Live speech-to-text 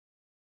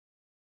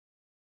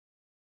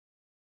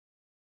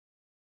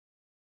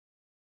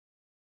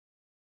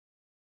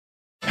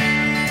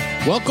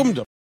Welcome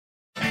to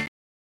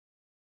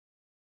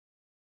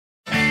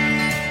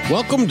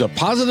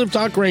Positive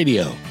Talk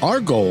Radio. Our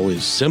goal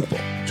is simple: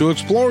 to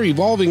explore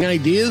evolving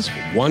ideas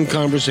one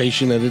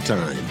conversation at a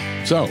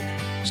time. So,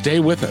 stay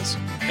with us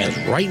as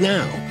right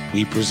now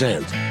we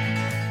present.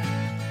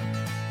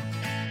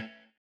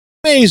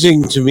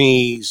 Amazing to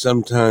me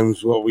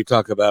sometimes what we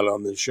talk about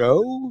on the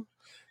show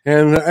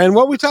and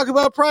what we talk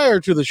about prior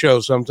to the show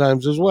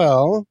sometimes as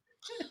well.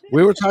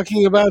 We were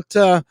talking about,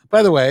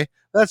 by the way,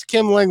 that's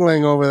Kim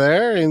Lengling over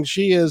there, and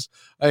she is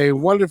a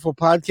wonderful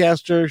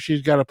podcaster.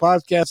 She's got a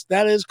podcast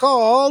that is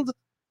called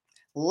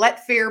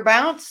Let Fear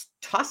Bounce,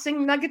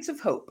 Tossing Nuggets of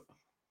Hope.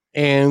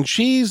 And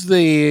she's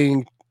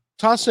the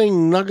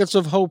Tossing Nuggets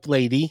of Hope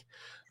lady,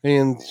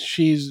 and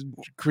she's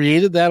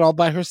created that all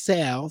by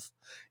herself.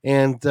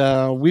 And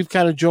we've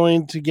kind of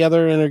joined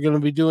together and are going to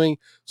be doing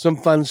some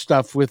fun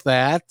stuff with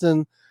that,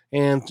 and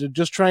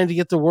just trying to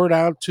get the word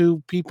out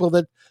to people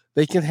that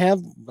they can have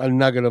a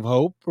nugget of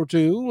hope or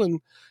two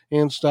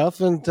and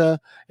stuff. And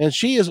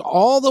she is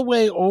all the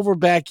way over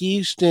back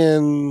east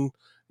in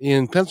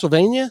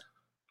Pennsylvania.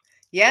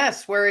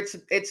 Yes, where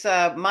it's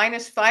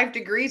minus 5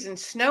 degrees and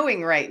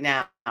snowing right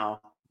now.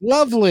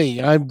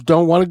 Lovely. I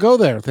don't want to go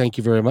there. Thank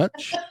you very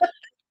much.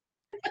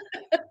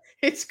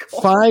 It's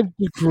cold. 5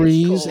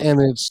 degrees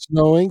and it's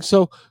snowing.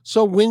 So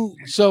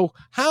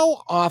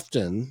how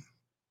often,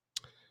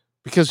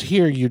 because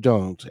here you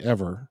don't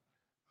ever,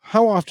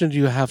 how often do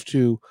you have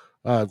to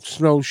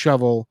snow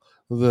shovel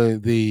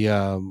the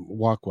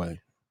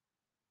walkway?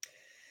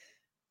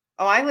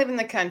 Oh, I live in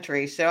the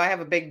country, so I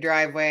have a big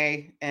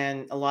driveway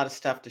and a lot of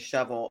stuff to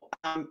shovel.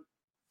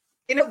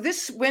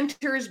 This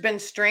winter has been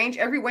strange.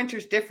 Every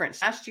winter's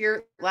different.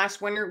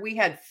 Last winter, we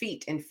had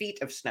feet and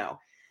feet of snow.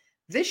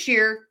 This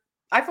year,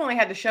 I've only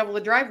had to shovel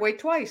the driveway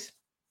twice.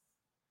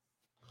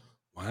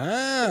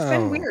 Wow. It's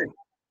been weird.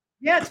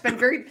 Yeah, it's been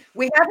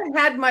we haven't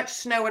had much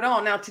snow at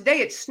all. Now,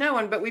 today it's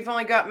snowing, but we've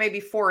only got maybe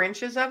 4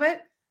 inches of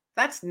it.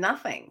 That's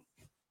nothing.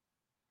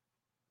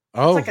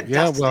 Oh, like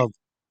yeah. Well,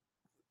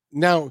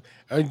 now,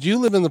 do you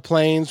live in the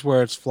plains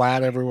where it's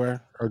flat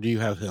everywhere, or do you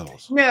have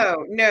hills?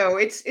 No,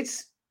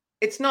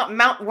 it's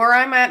not where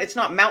I'm at. It's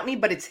not mountainy,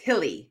 but it's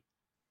hilly.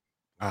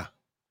 Ah,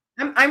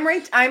 I'm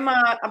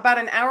about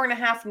an hour and a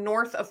half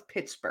north of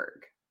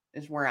Pittsburgh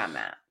is where I'm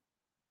at.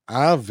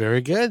 Ah,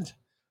 very good.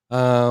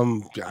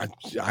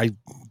 I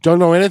don't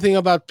know anything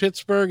about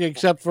Pittsburgh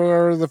except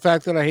for the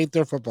fact that I hate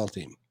their football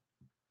team.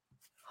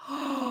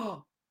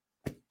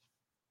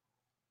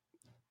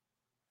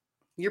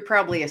 You're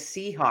probably a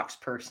Seahawks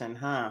person,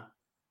 huh?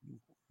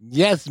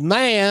 Yes,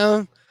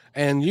 ma'am.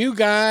 And you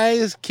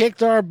guys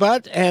kicked our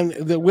butt, and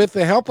with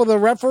the help of the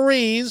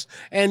referees,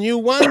 and you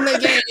won the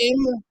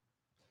game.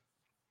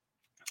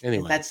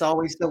 Anyway, that's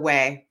always the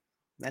way.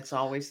 That's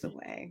always the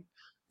way.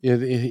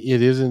 It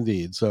is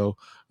indeed. So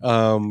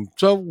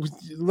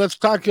let's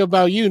talk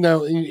about you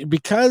now,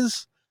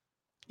 because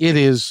it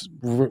is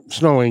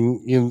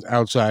snowing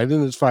outside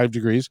and it's 5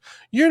 degrees.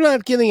 You're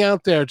not getting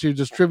out there to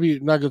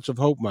distribute nuggets of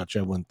hope much,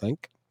 I wouldn't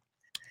think,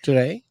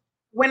 today.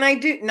 When I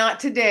do, not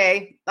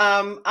today.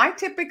 I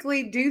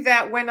typically do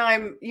that when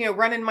I'm,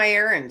 running my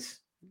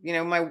errands.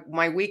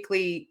 My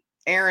weekly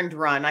errand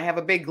run. I have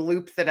a big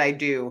loop that I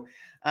do,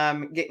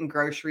 getting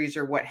groceries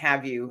or what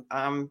have you.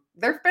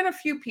 There've been a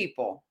few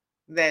people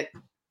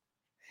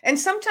and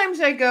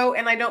sometimes I go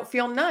and I don't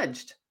feel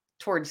nudged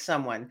towards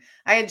someone.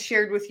 I had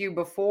shared with you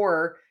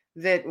before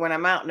that when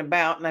I'm out and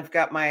about and I've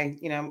got my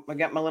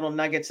little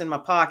nuggets in my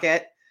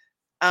pocket,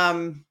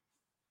 I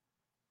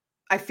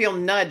feel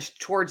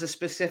nudged towards a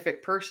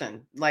specific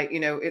person. Like,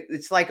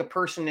 it's like a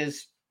person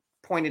is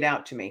pointed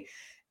out to me.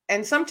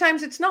 And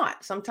sometimes it's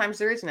not. Sometimes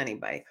there isn't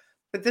anybody.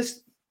 But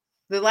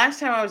the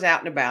last time I was out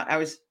and about, I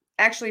was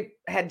actually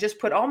had just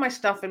put all my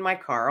stuff in my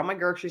car, all my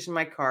groceries in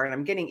my car, and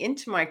I'm getting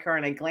into my car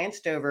and I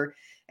glanced over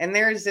and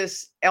there's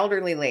this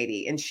elderly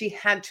lady, and she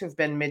had to have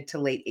been mid to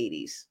late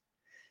 80s.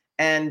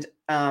 And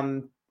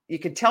you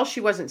could tell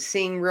she wasn't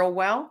seeing real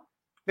well,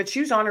 but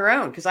she was on her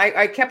own because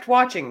I kept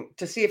watching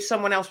to see if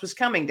someone else was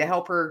coming to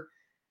help her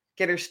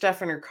get her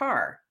stuff in her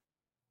car.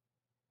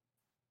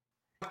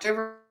 Walked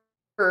over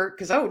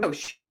because, oh no,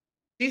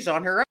 she's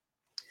on her own.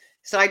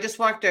 So I just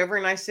walked over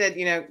and I said,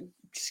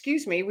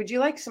 excuse me, would you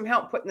like some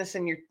help putting this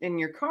in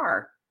your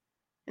car?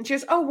 And she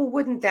goes, oh, well,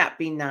 wouldn't that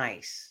be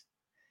nice?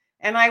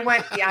 And I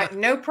went, yeah,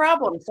 no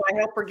problem. So I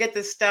help her get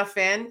this stuff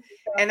in.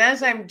 And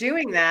as I'm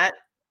doing that,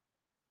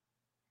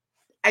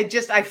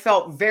 I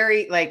felt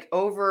very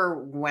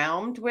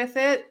overwhelmed with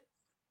it.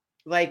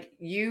 Like,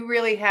 you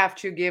really have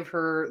to give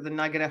her the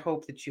nugget of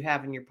hope that you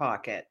have in your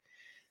pocket.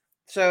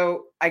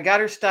 So I got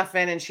her stuff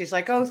in and she's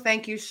like, oh,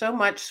 thank you so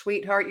much,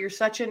 sweetheart. You're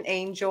such an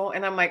angel.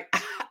 And I'm like,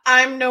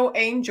 I'm no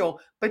angel,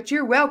 but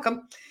you're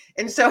welcome.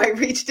 And so I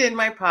reached in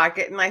my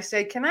pocket and I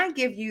said, can I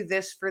give you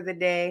this for the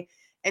day?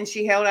 And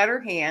she held out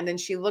her hand and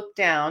she looked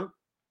down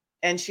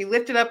and she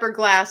lifted up her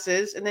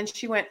glasses. And then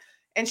she went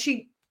and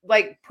she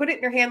put it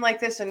in her hand like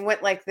this and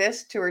went like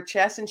this to her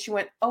chest. And she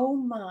went, oh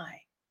my,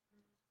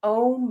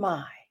 oh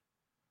my.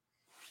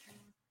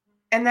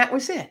 And that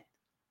was it.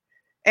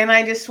 And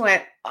I just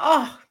went,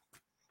 oh,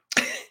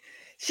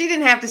 she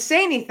didn't have to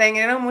say anything,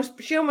 and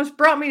she almost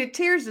brought me to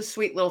tears, the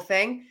sweet little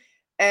thing.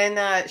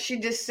 And she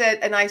just said,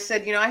 and I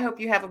said, I hope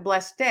you have a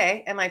blessed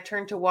day. And I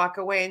turned to walk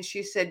away, and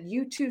she said,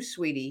 "You too,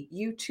 sweetie.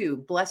 You too.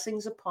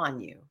 Blessings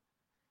upon you."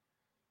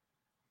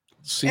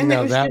 See, And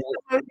now that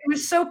it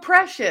was so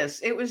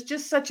precious. It was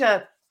just such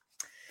a,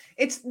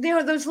 it's,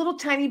 those little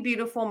tiny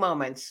beautiful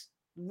moments.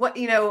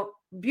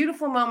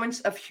 Beautiful moments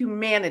of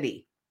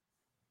humanity.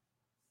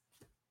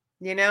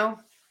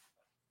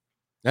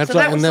 that's So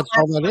that was the that's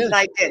all last that one is. that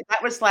I did.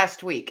 That was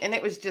last week, and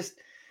it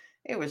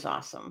was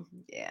awesome.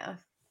 Yeah.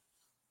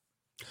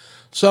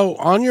 So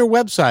on your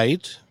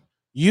website,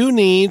 you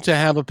need to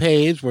have a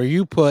page where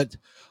you put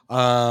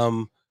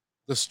the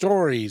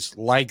stories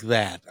like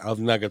that of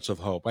Nuggets of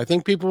Hope. I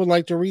think people would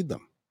like to read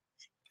them.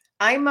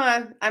 I'm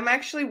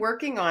actually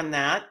working on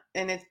that,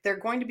 and they're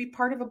going to be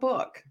part of a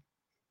book.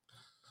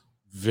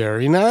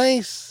 Very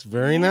nice.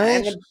 Very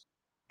nice.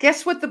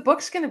 Guess what the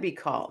book's going to be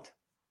called?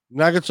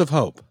 Nuggets of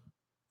Hope.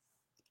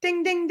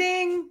 Ding, ding,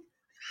 ding.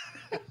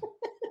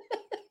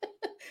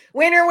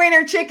 Winner,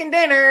 winner, chicken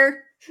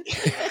dinner.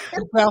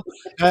 Well,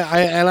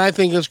 I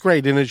think it's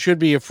great, and it should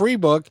be a free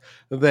book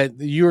that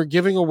you're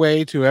giving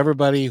away to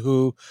everybody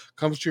who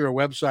comes to your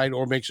website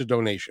or makes a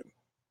donation.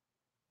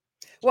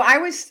 Well, I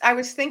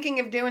was thinking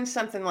of doing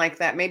something like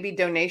that, maybe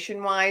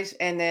donation wise,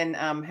 and then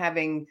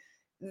having,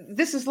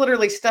 this is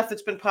literally stuff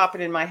that's been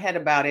popping in my head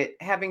about it,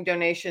 having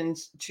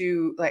donations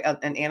to like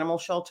an animal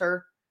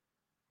shelter.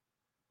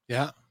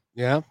 Yeah.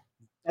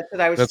 That's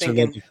what I was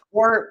thinking.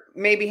 Or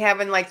maybe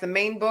having like the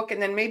main book,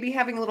 and then maybe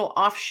having little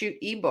offshoot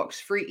ebooks,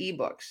 free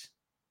ebooks,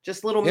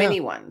 just little mini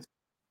ones.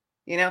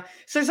 So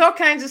there's all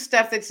kinds of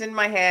stuff that's in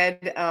my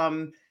head.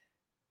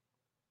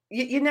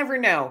 You never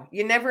know.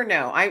 You never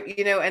know.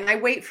 And I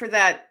wait for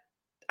that.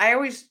 I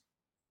always,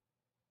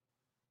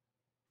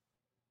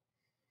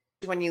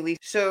 when you leave.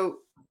 So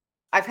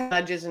I've had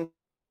nudges and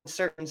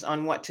certains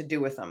on what to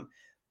do with them,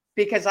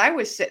 because I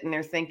was sitting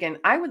there thinking,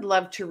 I would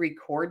love to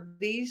record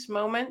these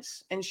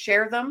moments and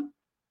share them.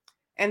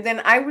 And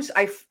then I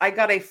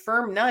got a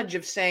firm nudge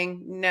of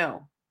saying,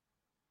 no,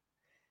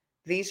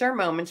 these are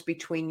moments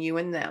between you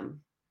and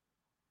them.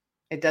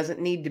 It doesn't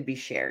need to be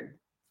shared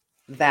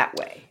that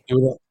way.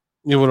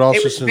 You would also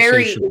it was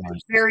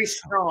very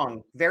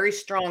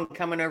strong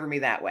coming over me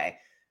that way.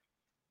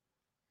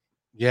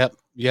 Yep.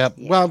 Yeah.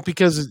 Well,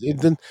 because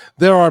then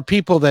there are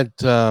people that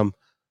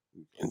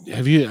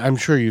I'm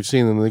sure you've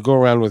seen them. They go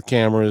around with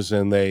cameras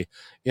and they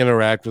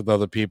interact with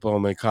other people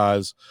and they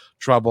cause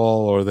trouble,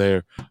 or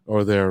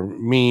they're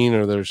mean,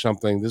 or there's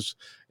something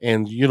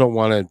and you don't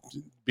want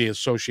to be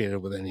associated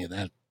with any of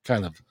that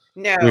kind of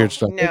weird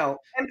stuff. No.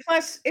 And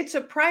plus it's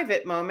a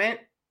private moment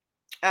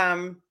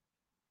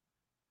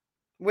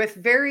with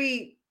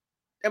very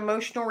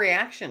emotional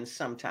reactions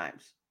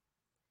sometimes.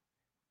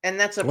 And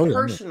that's a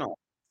personal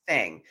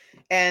thing.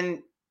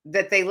 And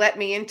that they let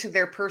me into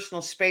their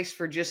personal space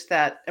for just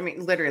that. I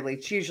mean, literally,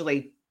 it's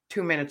usually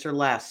 2 minutes or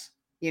less,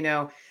 And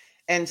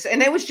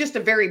it was just a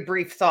very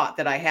brief thought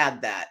that I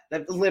had,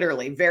 that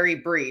literally very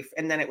brief.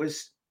 And then it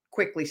was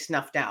quickly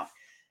snuffed out.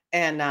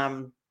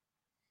 And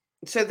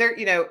so there,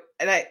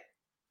 and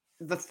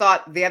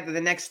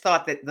the next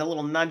thought, that the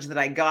little nudge that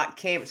I got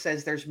came,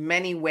 says there's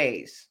many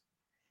ways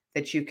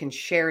that you can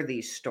share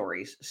these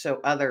stories so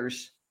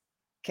others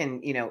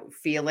can,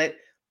 feel it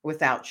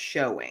without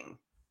showing.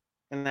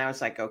 And I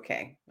was like,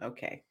 okay.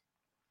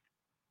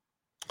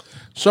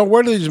 So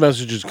where do these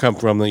messages come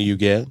from that you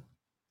get?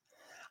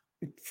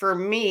 For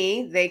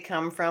me, they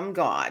come from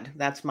God.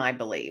 That's my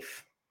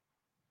belief.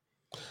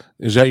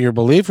 Is that your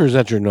belief, or is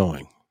that your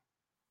knowing?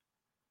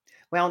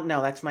 Well,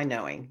 no, that's my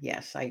knowing.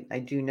 Yes, I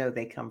do know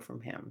they come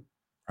from him.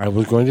 I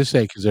was going to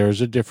say, because there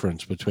is a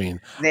difference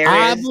between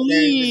I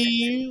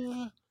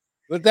believe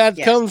that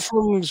comes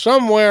from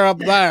somewhere up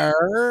there,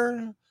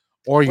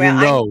 or I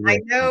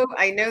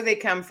know they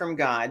come from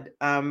God.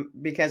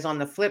 Because on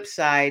the flip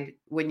side,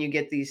 when you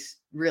get these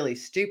really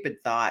stupid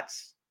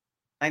thoughts,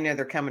 I know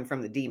they're coming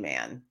from the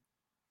D-man.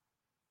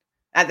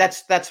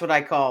 That's what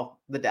I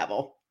call the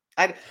devil.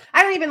 I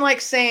don't even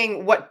like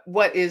saying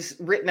what is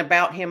written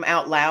about him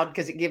out loud,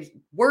 because it gives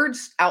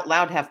words out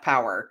loud have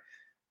power.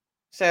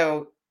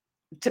 So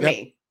to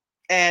me,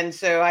 and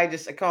so I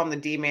call him the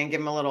D-man,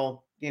 give him a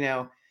little,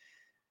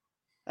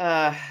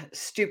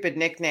 stupid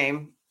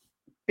nickname,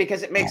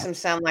 because it makes him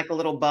sound like a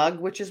little bug,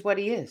 which is what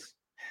he is.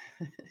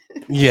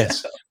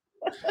 Yes.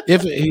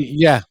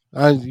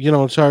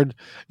 It's hard.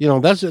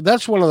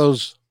 That's one of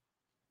those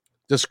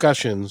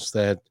discussions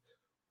that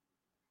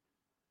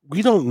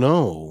we don't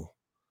know,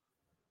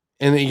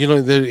 and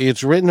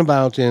it's written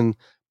about in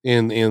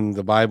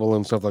the Bible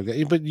and stuff like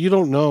that, but you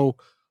don't know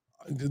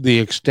the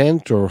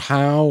extent or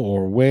how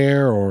or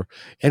where or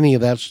any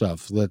of that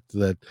stuff that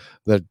the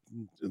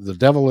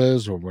devil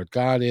is or what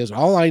God is.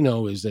 All I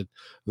know is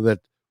that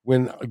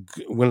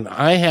when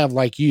I have,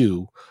 like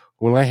you,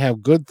 when I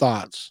have good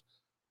thoughts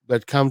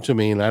that come to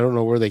me and I don't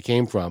know where they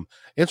came from,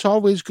 it's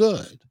always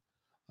good.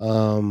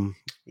 So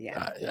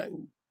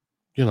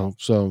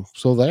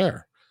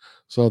there.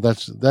 So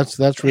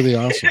that's really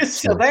awesome.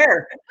 So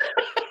there.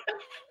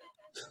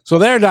 So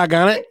there,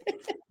 doggone it.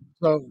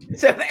 So,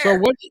 So so there.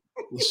 what?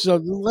 So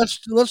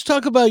let's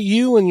talk about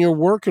you and your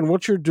work and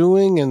what you're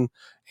doing,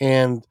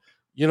 and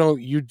you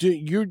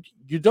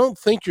don't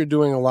think you're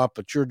doing a lot,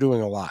 but you're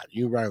doing a lot.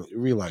 You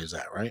realize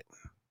that, right?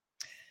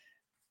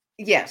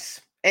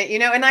 Yes. And,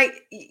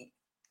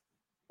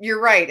 you're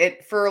right.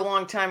 It for a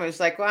long time it was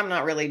like, well, I'm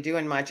not really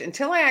doing much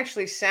until I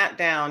actually sat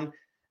down.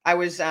 I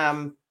was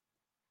I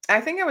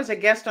think I was a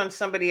guest on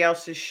somebody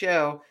else's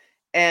show,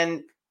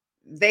 and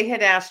they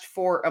had asked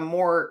for a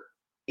more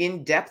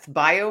in-depth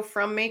bio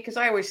from me because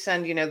I always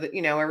send, that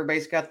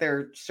everybody's got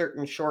their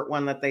certain short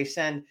one that they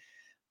send.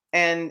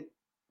 And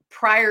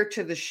prior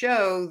to the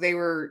show, they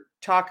were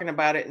talking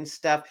about it and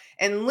stuff,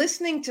 and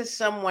listening to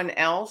someone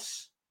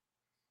else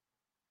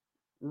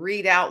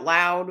read out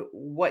loud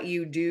what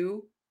you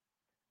do.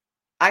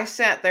 I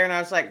sat there and I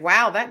was like,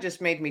 wow, that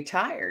just made me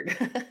tired.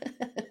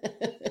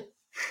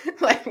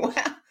 Like, wow,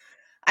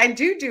 I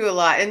do a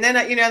lot. And then,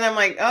 then I'm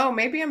like, oh,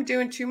 maybe I'm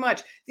doing too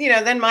much.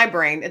 Then my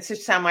brain, it's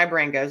just how my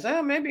brain goes,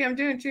 oh, maybe I'm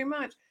doing too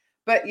much.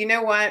 But you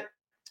know what?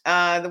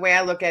 The way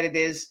I look at it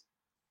is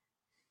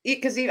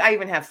because I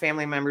even have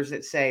family members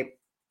that say,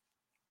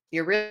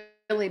 you're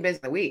really busy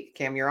the week,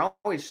 Kim. You're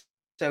always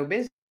so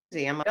busy.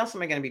 I'm like, what else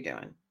am I going to be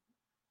doing?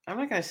 I'm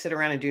not going to sit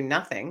around and do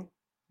nothing,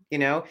 you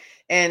know?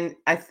 And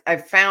I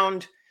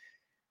found,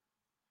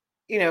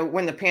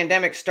 when the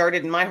pandemic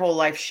started and my whole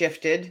life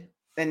shifted,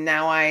 and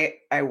now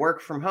I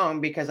work from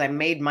home because I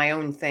made my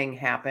own thing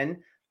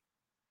happen.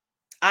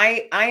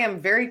 I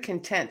am very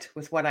content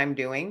with what I'm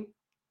doing,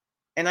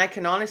 and I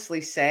can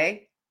honestly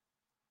say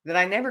that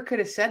I never could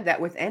have said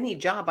that with any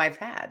job I've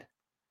had.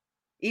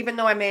 Even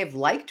though I may have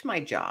liked my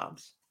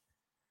jobs,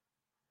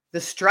 the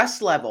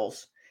stress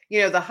levels,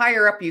 the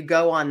higher up you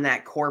go on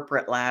that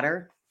corporate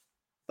ladder,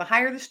 the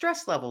higher the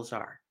stress levels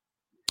are.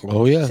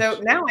 Oh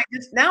So yes.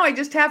 now I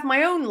just have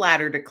my own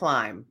ladder to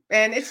climb,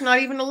 and it's not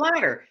even a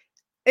ladder.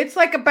 It's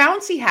like a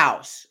bouncy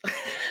house.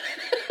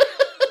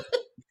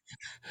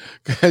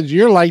 Because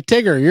you're like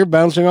Tigger, you're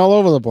bouncing all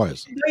over the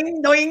place.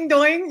 Doing, doing,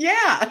 doing.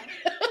 Yeah.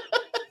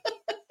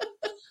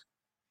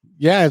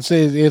 Yeah,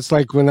 it's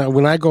like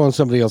when I go on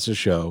somebody else's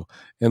show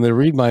and they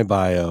read my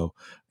bio,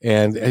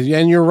 and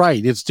you're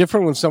right. It's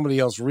different when somebody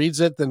else reads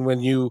it than when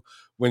you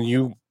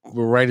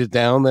write it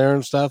down there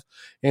and stuff.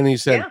 And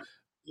Yeah.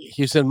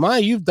 he said, "My,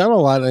 you've done a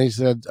lot." I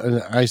said,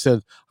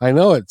 "I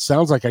know. It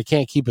sounds like I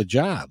can't keep a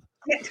job."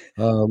 Yeah.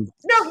 Um,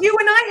 No, you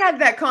and I had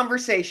that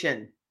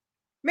conversation.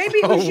 Maybe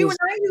it was you and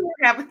I who were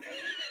having.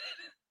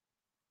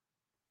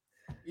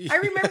 I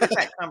remember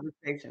that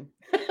conversation.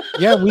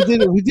 yeah, we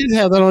did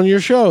have that on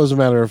your show, as a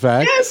matter of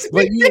fact. Yes,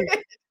 But we did.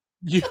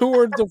 you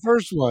weren't the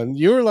first one.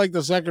 You were like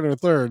the second or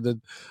third.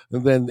 And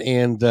then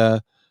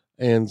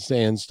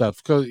and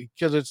stuff because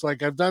it's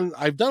like I've done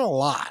a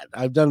lot.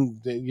 I've done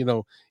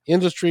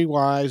industry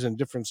wise and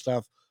different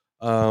stuff.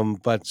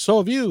 But so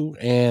have you,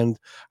 and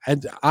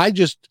I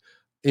just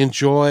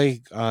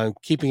enjoy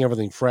keeping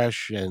everything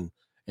fresh and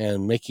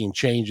making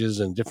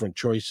changes and different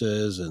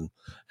choices and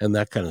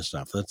that kind of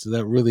stuff.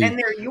 That really. And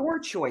they're your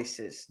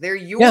choices. They're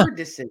Yeah, your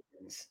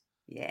decisions.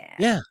 Yeah.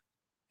 yeah.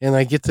 And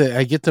I get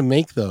to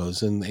make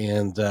those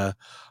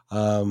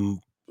um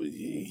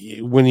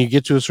when you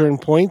get to a certain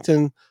point,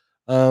 and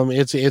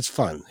it's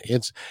fun.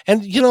 And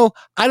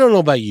I don't know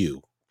about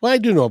you. Well, I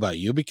do know about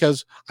you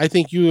because I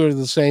think you are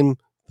the same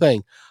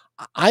thing.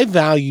 I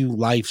value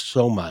life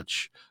so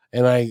much,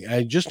 and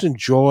I just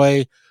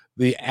enjoy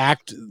the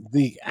act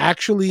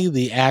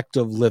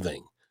of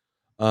living,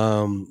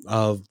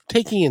 of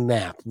taking a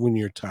nap when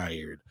you're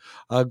tired,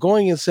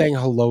 going and saying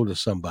hello to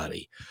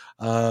somebody,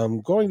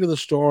 going to the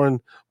store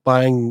and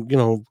buying,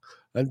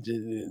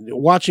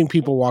 watching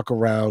people walk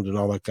around and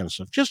all that kind of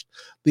stuff. Just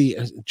the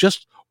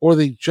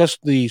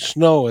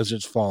snow as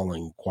it's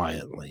falling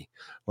quietly,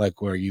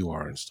 like where you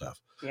are and stuff.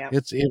 Yeah.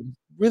 It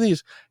really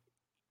is.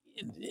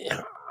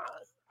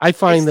 I It's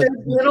find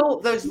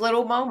that, those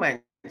little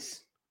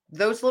moments.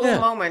 Those little yeah,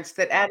 moments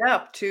that add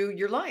up to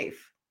your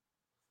life,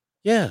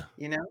 yeah,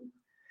 you know?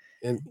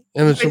 and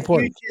it's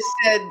important.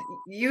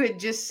 You had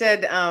just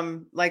said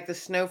like the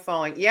snow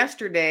falling.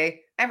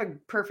 Yesterday, I have a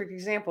perfect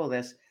example of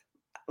this.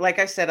 Like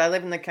I said, I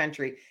live in the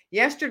country.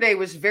 Yesterday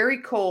was very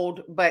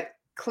cold, but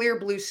clear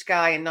blue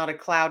sky and not a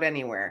cloud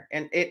anywhere.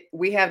 And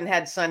we haven't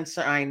had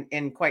sunshine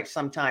in quite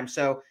some time.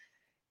 So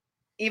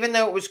even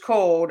though it was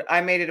cold,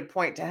 I made it a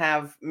point to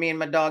have me and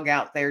my dog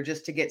out there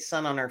just to get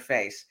sun on our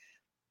face.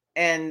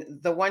 And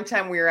the one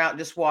time we were out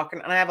just walking,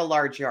 and I have a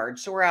large yard,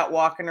 so we're out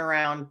walking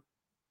around.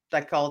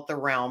 I call it the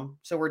realm.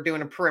 So we're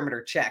doing a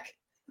perimeter check.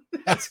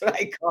 That's what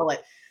I call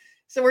it.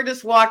 So we're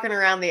just walking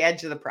around the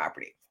edge of the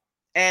property.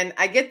 And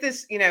I get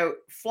this,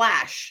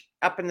 flash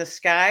up in the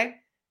sky.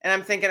 And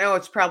I'm thinking, oh,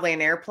 it's probably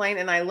an airplane.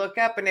 And I look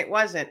up and it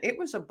wasn't. It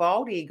was a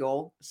bald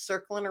eagle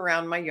circling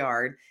around my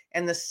yard.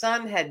 And the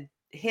sun had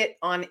hit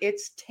on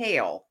its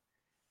tail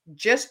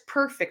just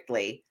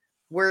perfectly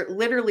where it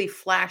literally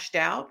flashed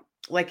out,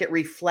 like it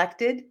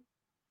reflected,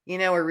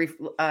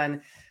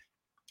 and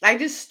I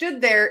just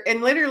stood there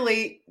and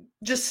literally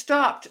just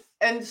stopped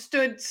and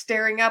stood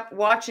staring up,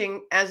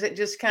 watching as it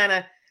just kind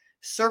of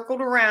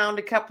circled around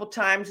a couple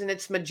times in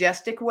its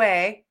majestic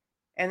way,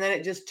 and then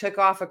it just took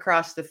off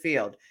across the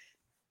field.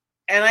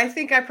 And I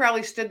think I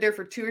probably stood there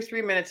for 2 or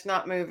 3 minutes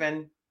not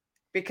moving,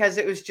 because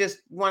it was just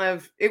one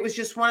of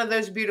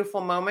those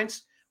beautiful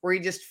moments where you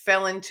just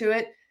fell into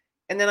it.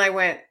 And then I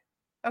went,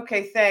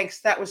 okay,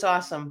 thanks. That was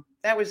awesome.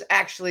 That was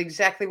actually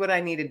exactly what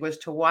I needed, was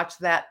to watch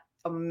that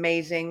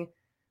amazing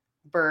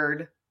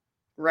bird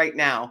right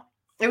now.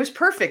 It was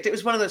perfect. It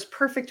was one of those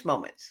perfect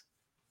moments.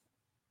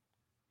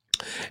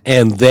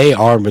 And they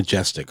are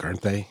majestic,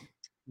 aren't they?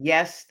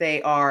 Yes,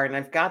 they are. And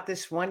I've got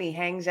this one. He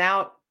hangs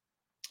out.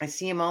 I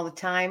see him all the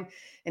time.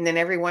 And then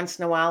every once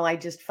in a while, I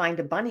just find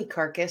a bunny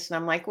carcass and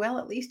I'm like, well,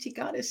 at least he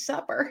got his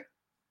supper.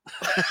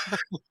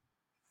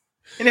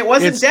 And it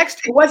wasn't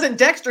Dexter. It wasn't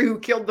Dexter who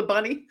killed the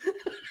bunny.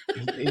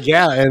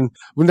 Yeah. And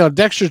no,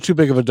 Dexter's too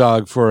big of a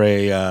dog for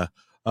a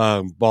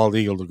bald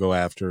eagle to go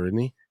after, isn't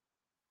he?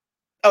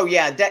 Oh,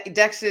 yeah.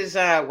 Dex is,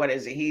 what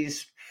is it?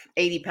 He's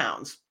 80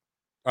 pounds.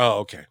 Oh,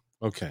 okay.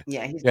 Okay.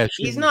 Yeah. He's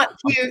not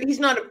cute. He's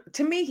not,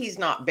 to me, he's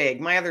not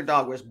big. My other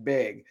dog was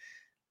big.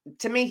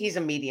 To me, he's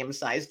a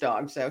medium-sized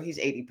dog, so he's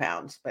 80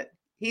 pounds, but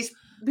he's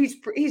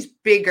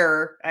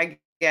bigger, I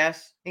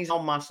guess. He's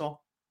all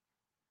muscle.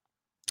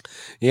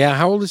 Yeah.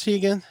 How old is he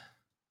again?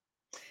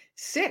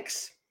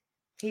 6.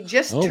 He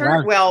just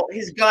turned, well,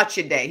 his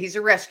gotcha day. He's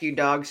a rescue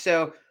dog,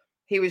 so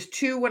he was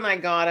 2 when I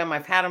got him.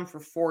 I've had him for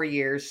 4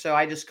 years, so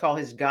I just call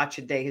his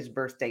gotcha day his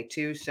birthday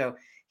too. So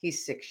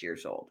he's 6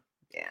 years old.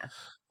 Yeah.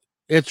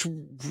 It's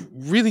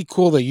really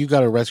cool that you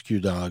got a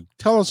rescue dog.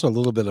 Tell us a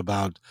little bit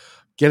about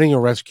getting a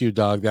rescue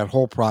dog, that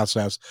whole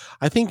process.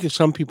 I think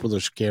some people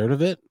are scared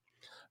of it,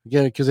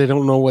 again, because they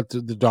don't know what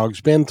the dog's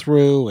been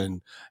through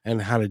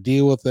and how to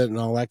deal with it and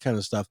all that kind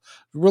of stuff.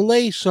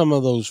 Relay some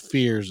of those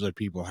fears that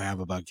people have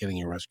about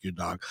getting a rescue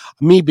dog,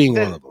 me being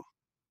one of them.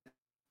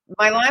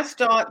 My last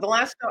dog,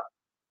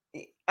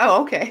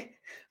 oh, okay.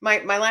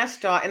 My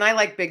last dog, and I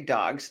like big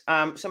dogs.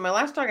 So my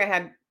last dog I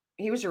had,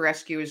 he was a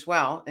rescue as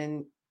well,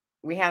 and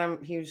we had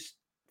him. He was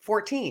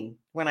 14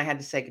 when I had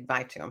to say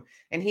goodbye to him,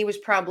 and he was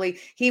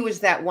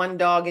that one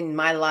dog in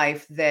my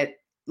life that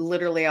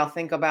literally I'll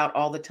think about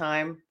all the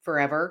time,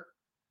 forever.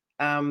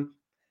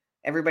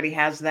 Everybody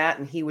has that,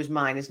 and he was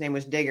mine. His name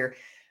was Digger,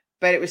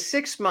 but it was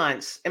 6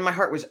 months, and my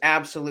heart was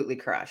absolutely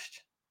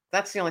crushed.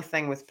 That's the only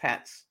thing with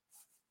pets.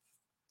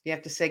 You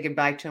have to say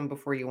goodbye to him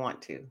before you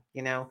want to,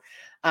 you know.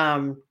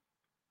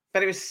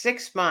 But it was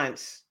 6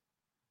 months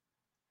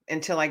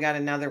until I got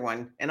another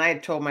one. And I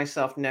had told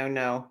myself,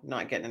 no,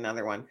 not getting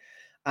another one.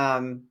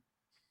 And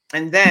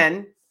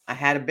then I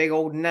had a big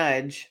old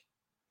nudge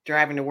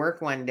driving to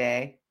work one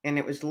day. And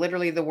it was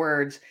literally the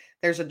words,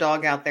 there's a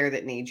dog out there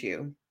that needs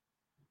you.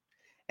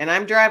 And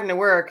I'm driving to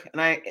work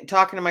and I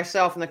talking to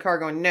myself in the car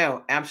going,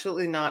 no,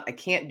 absolutely not. I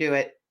can't do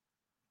it.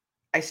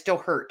 I still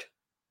hurt.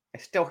 I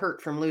still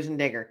hurt from losing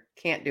Digger.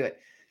 Can't do it.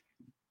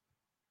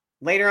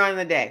 Later on in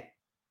the day,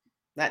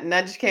 that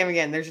nudge came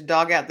again. There's a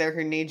dog out there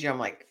who needs you. I'm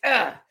like,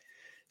 ugh.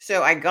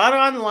 So I got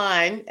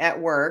online at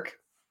work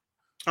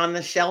on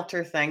the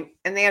shelter thing,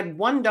 and they had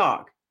one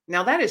dog.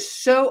 Now, that is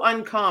so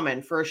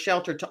uncommon for a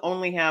shelter to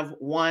only have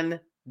one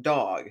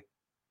dog.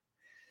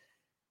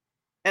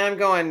 And I'm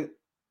going,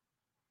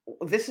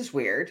 this is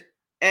weird.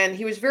 And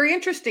he was very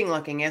interesting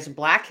looking. He has a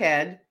black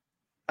head,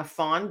 a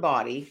fawn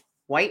body,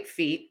 white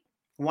feet,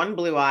 one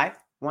blue eye,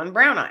 one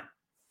brown eye.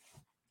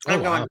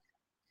 I'm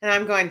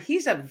going,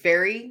 he's a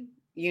very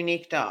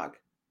unique dog.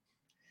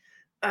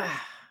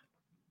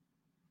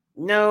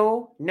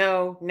 No.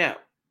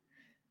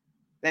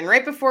 Then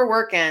right before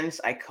work ends,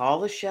 I call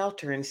the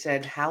shelter and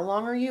said, how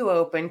long are you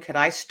open? Could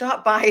I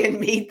stop by and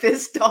meet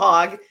this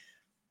dog?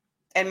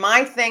 And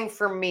my thing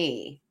for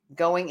me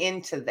going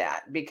into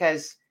that,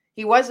 because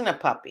he wasn't a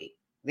puppy.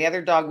 The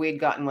other dog we had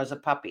gotten was a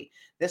puppy.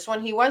 This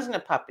one, he wasn't a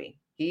puppy.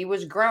 He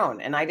was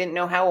grown, and I didn't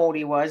know how old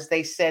he was.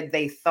 They said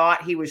they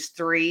thought he was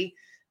 3,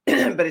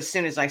 but as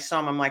soon as I saw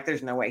him, I'm like,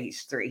 there's no way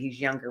he's 3. He's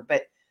younger.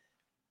 But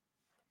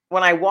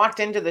when I walked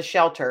into the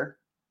shelter,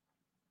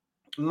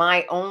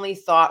 my only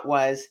thought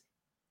was,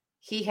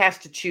 he has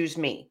to choose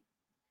me.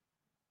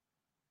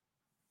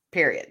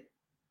 Period.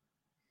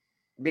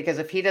 Because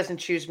if he doesn't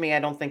choose me, I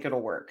don't think it'll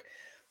work.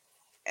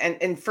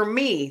 And for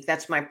me,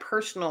 that's my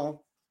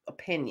personal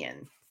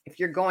opinion. If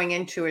you're going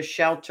into a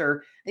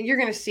shelter and you're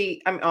going to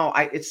see,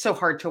 it's so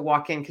hard to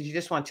walk in because you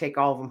just want to take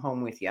all of them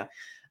home with you.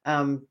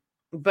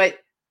 But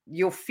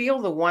you'll feel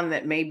the one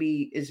that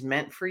maybe is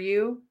meant for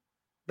you,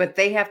 but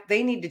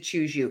they need to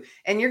choose you.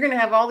 And you're going to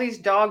have all these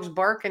dogs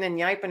barking and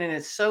yiping, and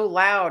it's so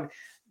loud.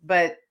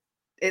 But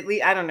at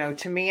least, I don't know,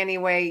 to me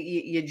anyway,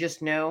 you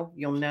just know,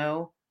 you'll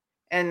know.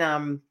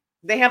 And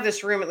they have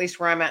this room, at least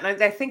where I'm at,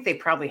 and I think they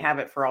probably have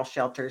it for all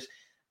shelters.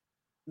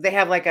 They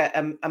have like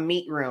a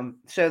meet room.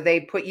 So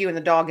they put you and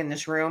the dog in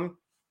this room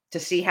to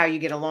see how you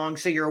get along.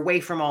 So you're away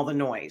from all the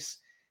noise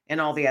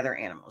and all the other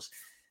animals.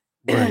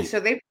 Right. So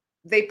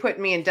they put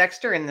me and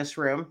Dexter in this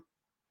room,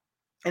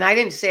 and I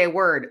didn't say a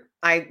word.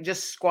 I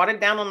just squatted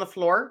down on the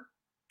floor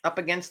up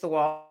against the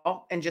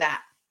wall and just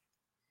that.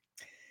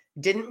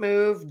 Didn't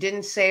move,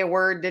 didn't say a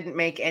word, didn't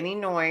make any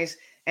noise.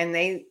 And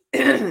they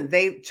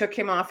they took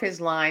him off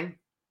his line.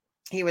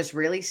 He was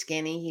really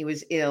skinny. He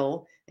was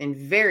ill and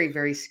very,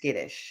 very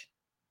skittish.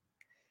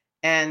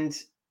 And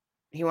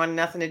he wanted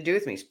nothing to do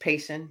with me. He's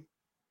pacing.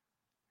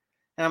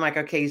 And I'm like,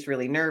 okay, he's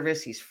really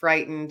nervous. He's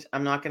frightened.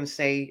 I'm not going to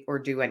say or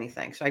do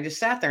anything. So I just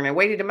sat there and I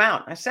waited him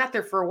out. I sat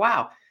there for a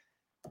while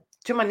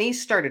till my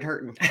knees started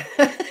hurting,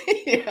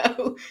 you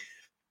know.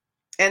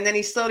 And then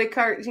he slowly,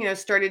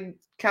 started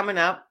coming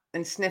up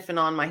and sniffing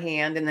on my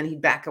hand. And then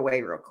he'd back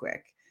away real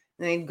quick.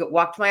 And then he'd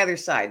walk to my other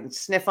side and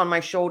sniff on my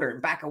shoulder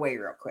and back away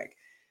real quick.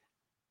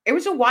 It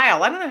was a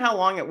while. I don't know how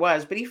long it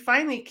was, but he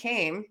finally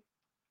came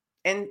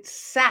and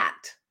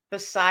sat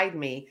beside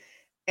me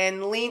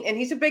and leaned, and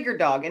he's a bigger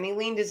dog, and he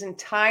leaned his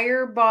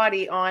entire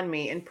body on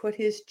me and put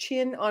his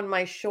chin on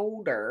my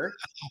shoulder.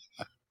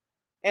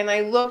 And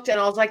I looked, and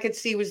all I could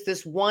see was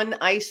this one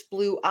ice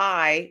blue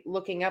eye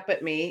looking up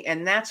at me.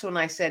 And that's when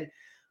I said,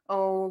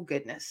 oh,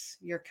 goodness,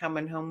 you're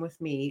coming home with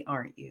me,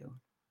 aren't you?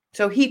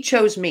 So he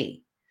chose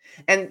me.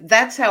 And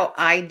that's how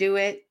I do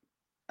it.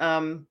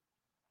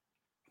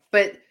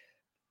 But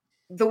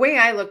the way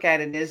I look at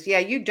it is, yeah,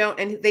 you don't.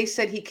 And they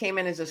said he came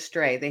in as a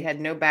stray. They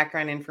had no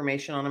background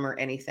information on him or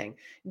anything.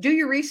 Do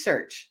your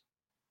research.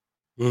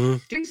 Mm-hmm.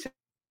 Do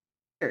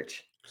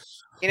research.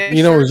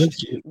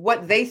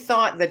 What they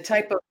thought the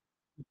type of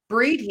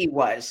breed he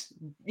was.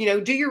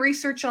 Do your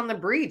research on the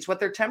breeds, what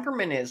their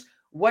temperament is,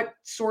 what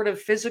sort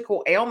of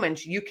physical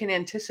ailments you can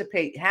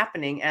anticipate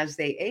happening as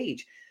they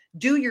age.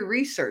 Do your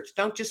research.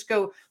 Don't just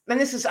go.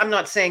 And I'm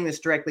not saying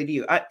this directly to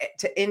you.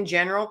 In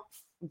general,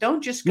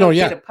 don't just go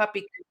get a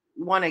puppy.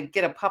 Want to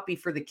get a puppy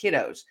for the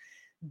kiddos.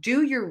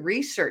 Do your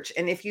research.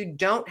 And if you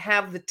don't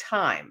have the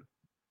time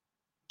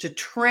to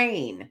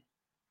train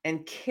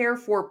and care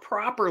for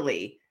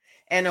properly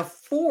and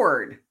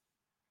afford,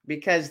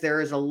 because there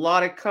is a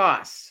lot of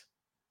costs.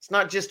 It's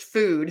not just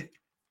food.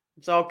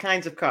 It's all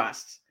kinds of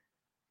costs,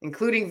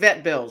 including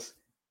vet bills.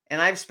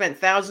 And I've spent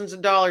thousands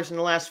of dollars in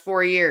the last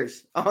 4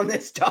 years on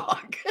this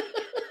dog,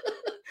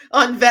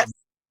 on vet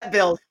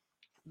bills.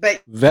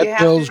 But vet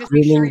bills,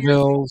 grooming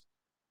bills,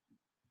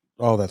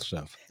 all that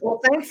stuff. Well,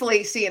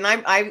 thankfully, see, and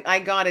I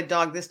got a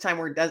dog this time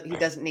where he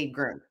doesn't need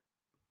groom.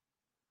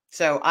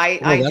 So I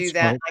do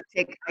that.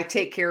 Smart. I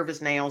take care of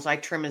his nails. I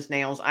trim his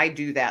nails. I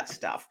do that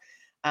stuff.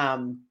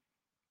 And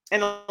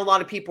a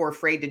lot of people are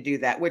afraid to do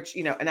that, which,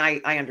 and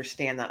I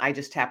understand that. I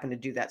just happen to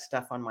do that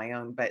stuff on my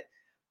own. But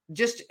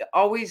just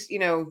always,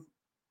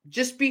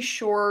 just be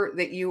sure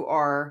that you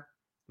are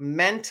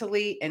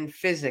mentally and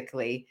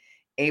physically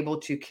able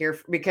to care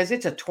for, because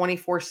it's a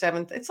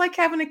 24/7. It's like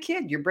having a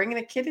kid. You're bringing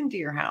a kid into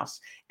your house,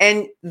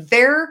 and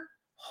their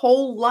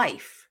whole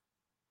life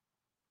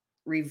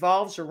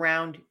revolves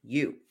around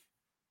you.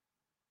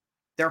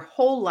 Their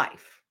whole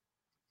life.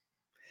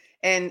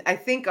 And I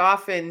think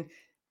often,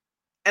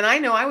 and I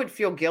know I would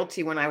feel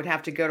guilty when I would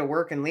have to go to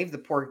work and leave the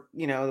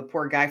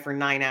poor guy for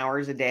 9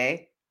 hours a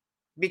day,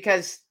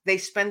 because they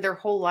spend their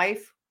whole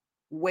life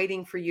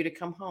waiting for you to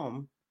come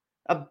home.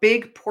 A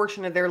big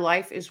portion of their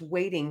life is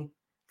waiting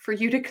for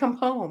you to come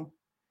home.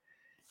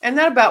 And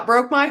that about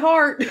broke my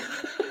heart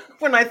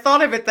when I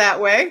thought of it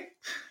that way.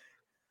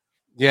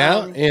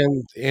 Yeah.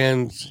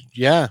 And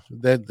yeah,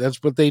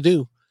 that's what they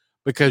do,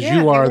 because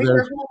you are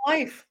their whole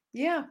life.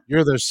 Yeah.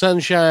 You're their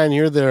sunshine.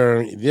 You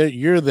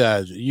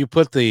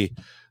put the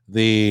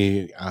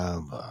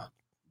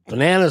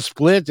banana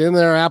split in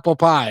their apple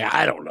pie.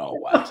 I don't know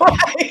what.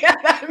 Yeah,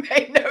 that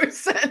made no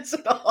sense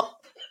at all.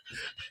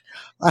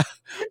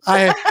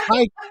 I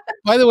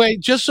by the way,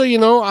 just so you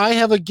know, I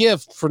have a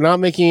gift for not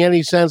making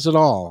any sense at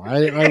all.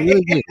 I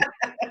really do.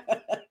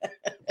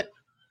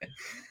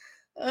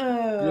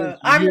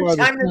 I'm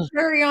the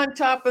cherry on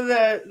top of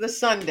the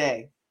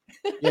sundae.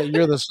 Yeah,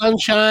 you're the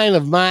sunshine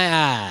of my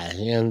eye.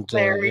 And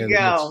there you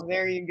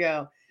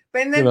go.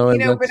 But then,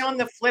 but on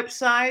the flip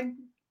side,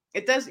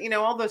 it does,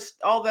 all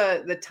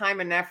the time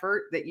and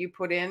effort that you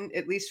put in,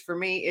 at least for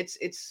me,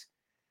 it's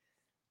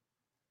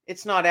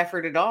not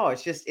effort at all.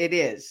 It's just, it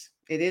is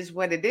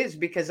what it is,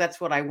 because that's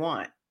what I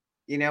want,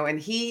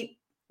 and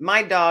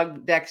my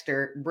dog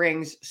Dexter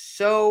brings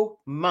so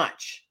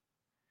much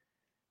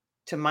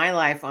to my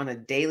life on a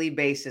daily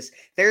basis.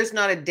 There is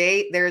not a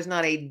day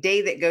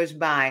that goes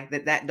by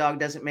that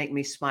dog doesn't make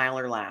me smile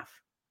or laugh.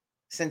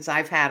 Since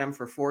I've had him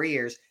for 4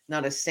 years,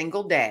 not a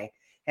single day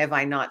have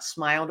I not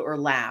smiled or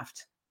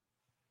laughed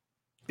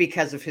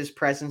because of his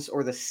presence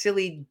or the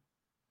silly,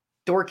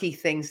 dorky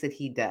things that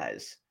he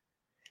does,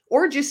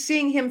 or just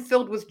seeing him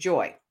filled with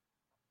joy.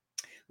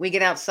 We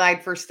get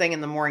outside first thing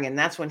in the morning, and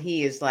that's when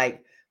he is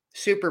like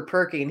super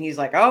perky, and he's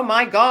like, oh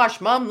my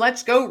gosh, Mom,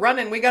 let's go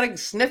running. We got to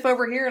sniff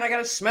over here, and I got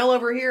to smell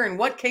over here, and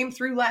what came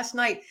through last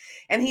night.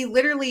 And he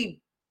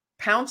literally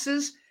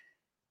pounces.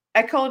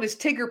 I call it his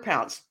Tigger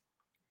pounce,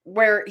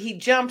 where he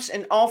jumps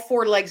in all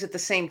 4 legs at the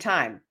same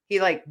time. He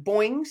like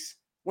boings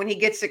when he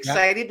gets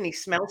excited and he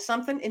smells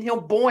something, and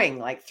he'll boing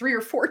like 3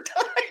 or 4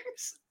 times.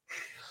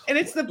 And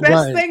it's the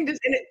best thing to,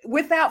 and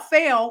without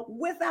fail,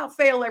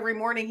 every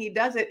morning he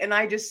does it. And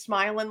I just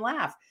smile and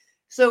laugh.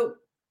 So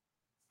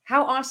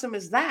How awesome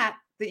is that?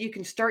 That you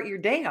can start your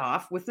day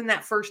off within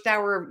that the first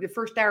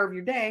hour of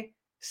your day,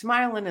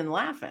 smiling and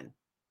laughing.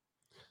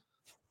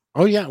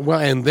 Oh yeah, well,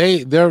 and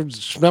their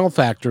smell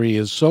factory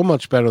is so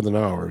much better than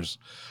ours.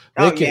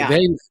 They Oh can yeah.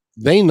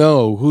 they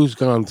know who's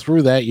gone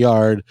through that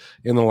yard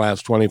in the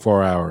last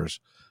 24 hours,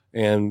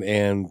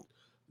 and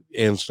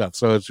stuff.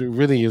 So it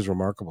really is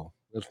remarkable.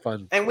 It's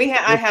fun. And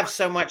I have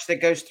so much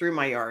that goes through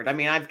my yard. I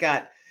mean, I've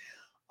got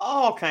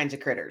all kinds of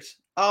critters,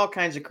 all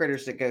kinds of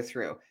critters that go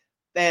through.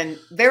 And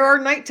there are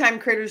nighttime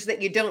critters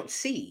that you don't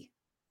see.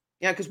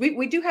 Because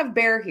we do have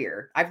bear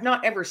here. I've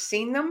not ever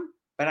seen them,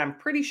 but I'm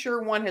pretty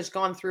sure one has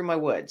gone through my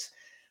woods.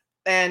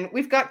 And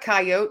we've got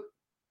coyote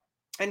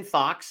and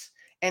fox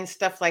and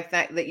stuff like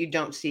that that you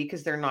don't see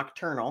because they're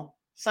nocturnal.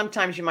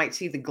 Sometimes you might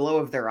see the glow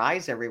of their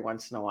eyes every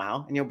once in a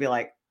while, and you'll be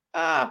like,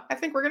 I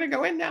think we're gonna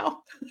go in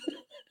now.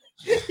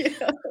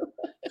 Yeah.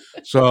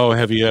 So,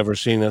 have you ever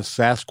seen a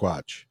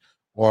Sasquatch,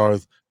 or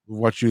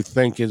what you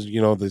think is,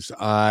 these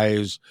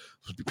eyes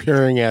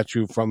peering at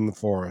you from the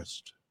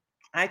forest?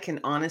 I can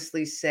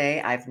honestly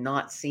say I've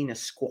not seen a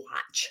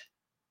squatch.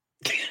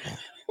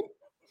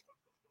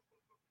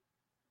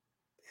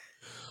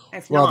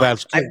 I've Well, not.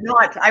 that's good.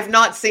 I've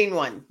not seen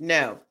one.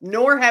 No.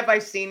 Nor have I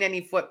seen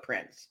any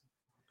footprints.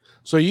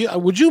 So,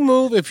 would you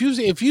move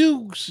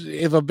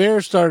if a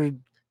bear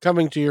started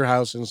coming to your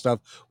house and stuff?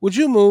 Would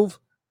you move,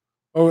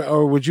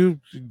 or would you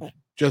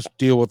just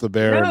deal with the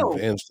bear No.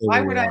 and stay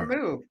Why where you would I are?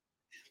 move?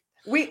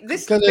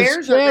 This Because it's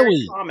bears are very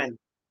scary. common.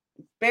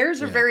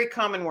 Bears are Yeah. very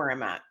common where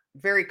I'm at.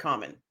 Very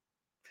common.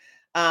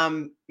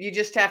 You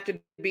just have to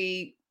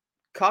be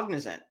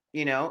cognizant,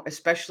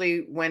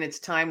 especially when it's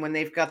time when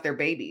they've got their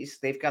babies,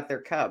 they've got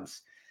their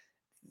cubs.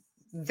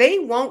 They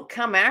won't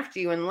come after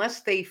you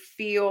unless they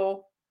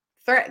feel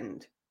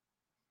threatened.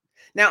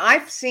 Now,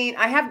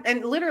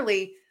 and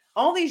literally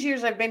all these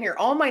years I've been here,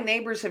 all my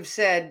neighbors have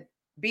said,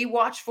 be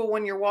watchful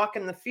when you're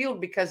walking the field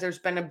because there's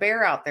been a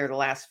bear out there the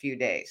last few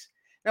days.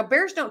 Now,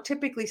 bears don't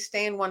typically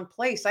stay in one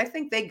place. I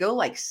think they go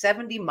like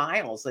 70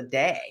 miles a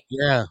day.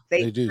 Yeah,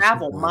 They they do.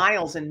 travel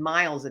miles and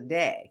miles a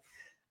day.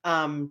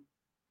 And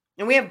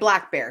we have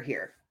black bear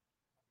here,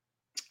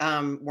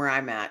 where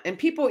I'm at. And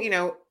people,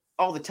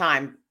 all the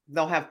time,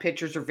 they'll have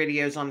pictures or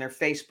videos on their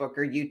Facebook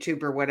or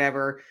YouTube or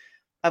whatever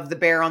of the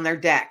bear on their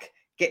deck,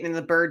 getting in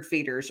the bird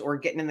feeders or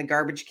getting in the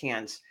garbage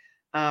cans.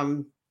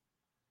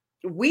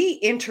 We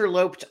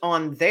interloped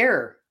on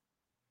their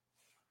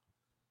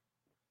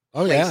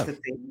place that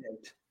they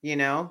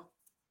lived.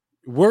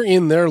 We're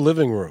in their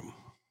living room.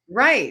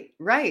 Right.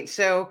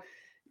 So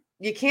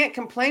you can't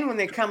complain when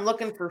they come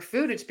looking for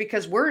food. It's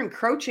because we're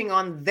encroaching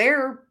on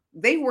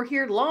they were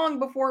here long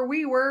before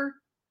we were.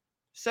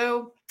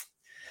 So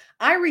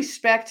I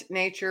respect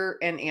nature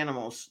and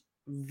animals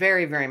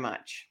very, very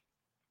much.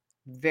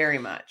 Very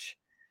much.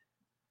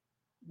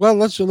 Well,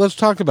 let's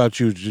talk about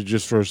you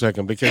just for a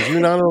second, because you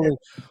not only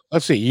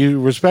let's see,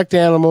 you respect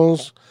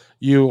animals,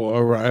 you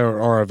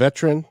are a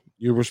veteran,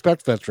 you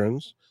respect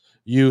veterans,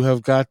 you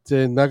have got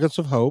Nuggets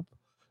of Hope,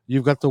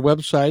 you've got the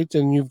website,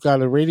 and you've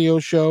got a radio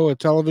show, a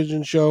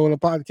television show, and a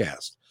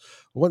podcast.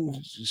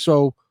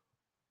 So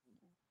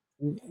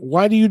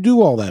why do you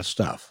do all that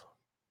stuff?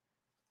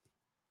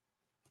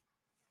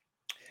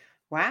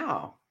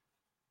 Wow.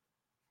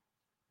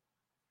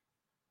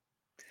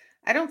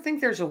 I don't think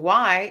there's a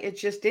why. It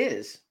just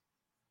is.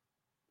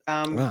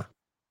 Ah.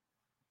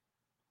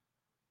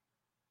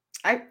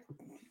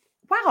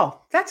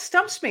 Wow, that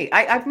stumps me.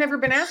 I've never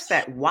been asked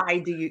that. Why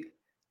do you?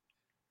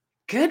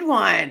 Good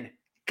one,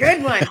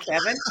 Kevin.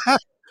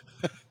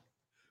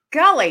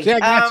 Golly, See,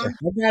 I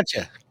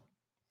gotcha.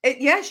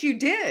 yes, you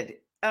did.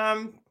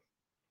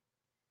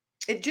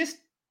 It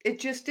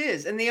just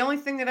is, and the only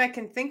thing that I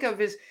can think of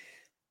is,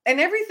 and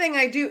everything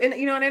I do, and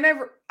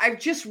I've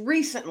just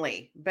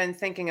recently been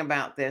thinking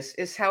about this,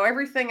 is how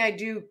everything I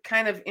do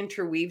kind of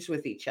interweaves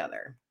with each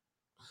other.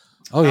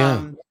 Oh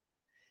yeah.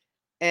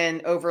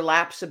 And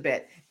overlaps a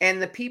bit. And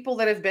the people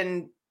that have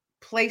been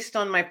placed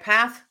on my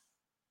path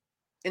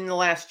in the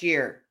last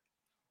year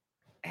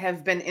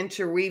have been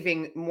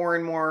interweaving more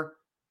and more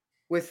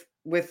with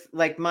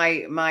like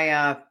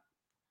my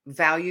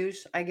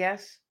values, I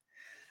guess.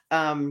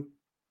 And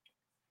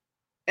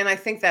I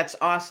think that's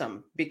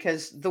awesome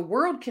because the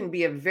world can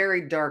be a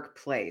very dark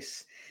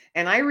place.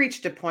 And I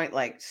reached a point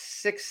like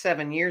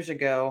 6-7 years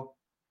ago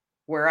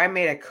where I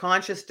made a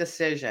conscious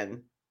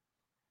decision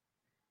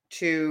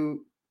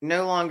to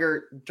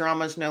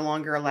drama's no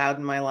longer allowed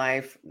in my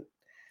life,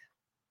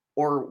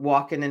 or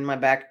walking in my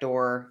back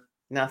door,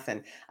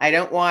 nothing. I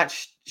don't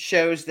watch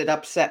shows that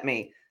upset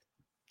me.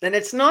 And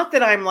it's not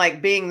that I'm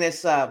like being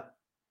this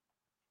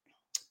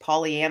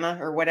Pollyanna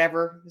or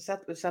whatever. Is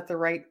that the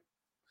right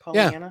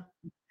Pollyanna?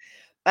 Yeah.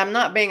 I'm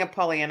not being a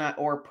Pollyanna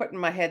or putting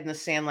my head in the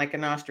sand like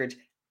an ostrich.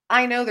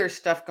 I know there's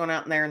stuff going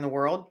out there in the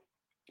world,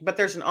 but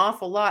there's an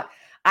awful lot.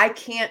 I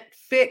can't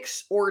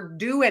fix or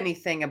do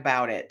anything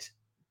about it.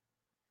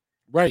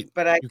 Right.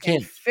 But I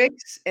can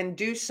fix and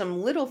do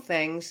some little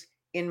things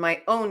in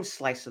my own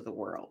slice of the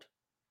world.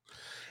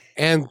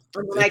 And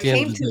when I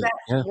came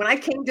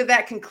to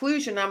that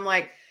conclusion, I'm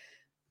like,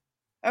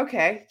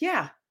 Okay.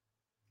 Yeah.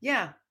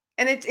 Yeah.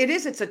 And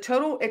it's a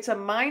total, it's a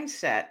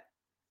mindset.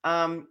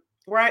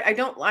 Where I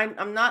don't,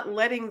 I'm not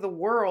letting the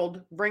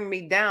world bring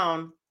me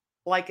down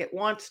like it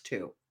wants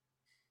to.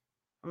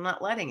 I'm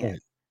not letting it. Right.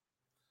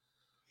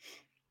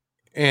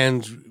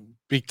 And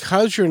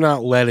because you're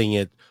not letting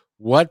it,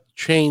 what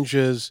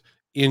changes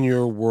in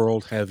your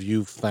world have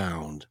you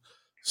found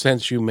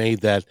since you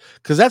made that?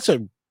 Because that's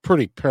a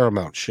pretty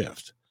paramount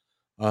shift.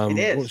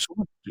 It is.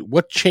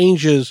 What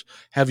changes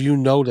have you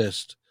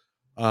noticed?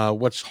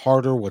 What's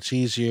harder? What's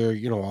easier?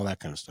 All that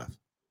kind of stuff.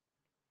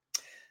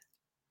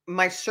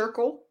 My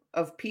circle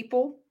of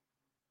people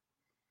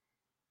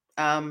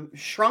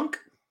shrunk,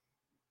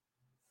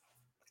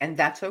 and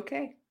that's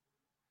okay.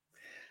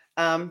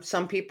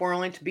 Some people are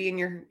only to be in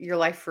your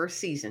life for a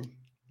season,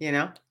 you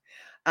know.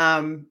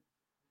 Um,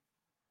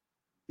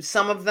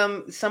 some of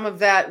them, some of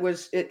that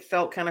was, it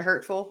felt kind of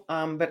hurtful,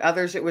 but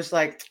others it was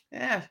like,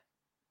 yeah,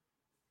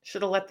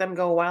 should have let them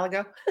go a while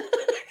ago.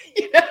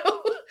 you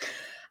know.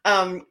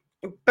 Um,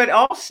 but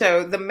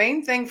also the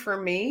main thing for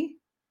me,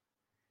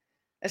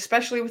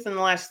 especially within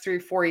the last 3 or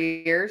 4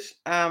 years,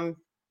 I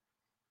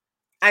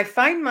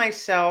find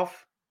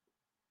myself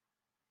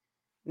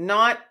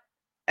not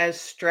as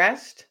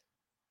stressed,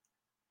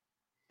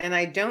 and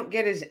I don't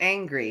get as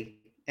angry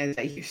as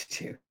I used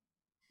to.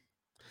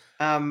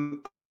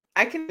 Um,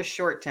 I can have a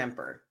short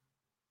temper,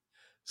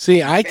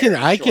 See, very short.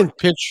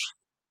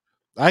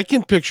 I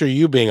can picture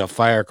you being a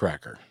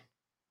firecracker.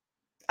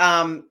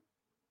 Um,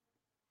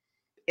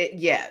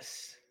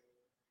 yes,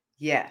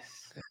 yes.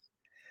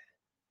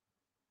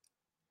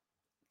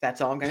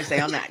 That's all I'm going to say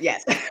on that.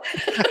 Yes. See,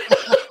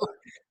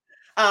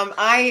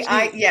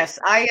 Yes,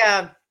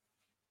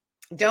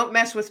 don't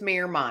mess with me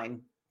or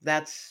mine.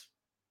 That's,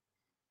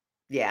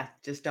 yeah,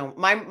 just don't.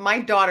 My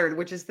daughter,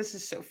 which is, this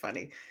is so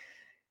funny.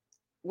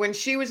 When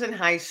she was in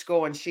high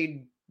school and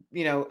she,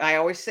 I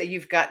always say,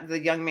 you've got, the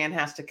young man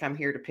has to come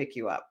here to pick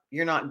you up.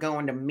 You're not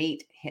going to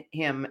meet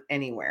him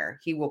anywhere.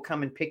 He will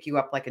come and pick you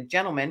up like a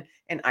gentleman,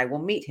 and I will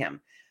meet him.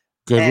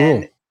 good rule.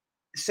 And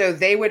so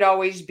they would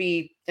always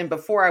be, and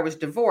before I was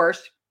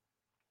divorced,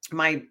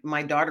 my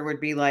daughter would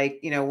be like,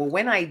 well,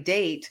 when I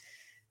date,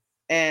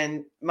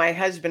 and my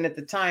husband at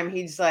the time,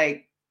 he's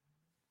like,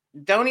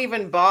 don't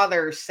even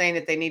bother saying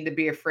that they need to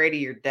be afraid of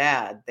your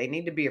dad. They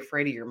need to be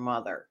afraid of your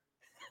mother.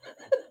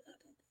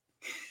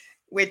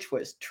 Which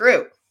was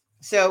true.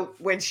 So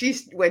when she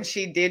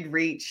did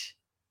reach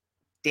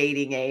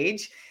dating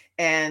age,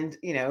 and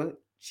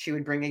she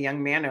would bring a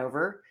young man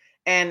over,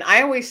 and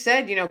I always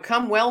said,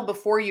 come well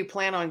before you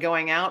plan on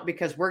going out,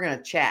 because we're going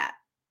to chat.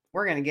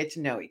 We're going to get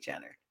to know each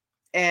other.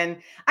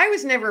 And I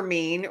was never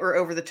mean or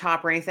over the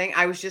top or anything.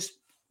 I was just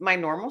my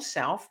normal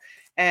self.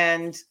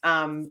 And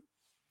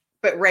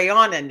but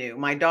Rayana knew,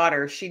 my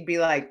daughter, she'd be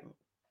like,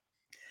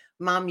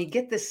 Mom, you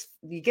get this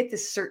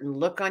certain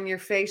look on your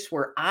face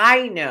where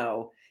I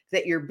know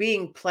that you're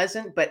being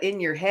pleasant, but in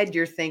your head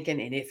you're thinking,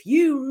 and if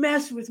you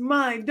mess with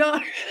my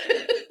daughter.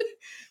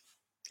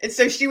 And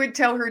so she would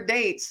tell her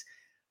dates,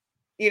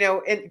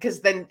 and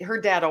because then her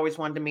dad always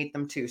wanted to meet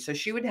them too. So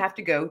she would have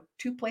to go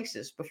 2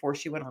 places before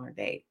she went on her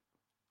date.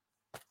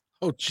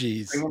 Oh,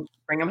 geez.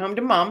 Bring him home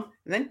to mom,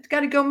 and then got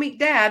to go meet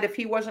dad. If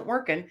he wasn't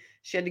working,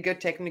 she had to go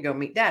take him to go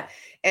meet dad.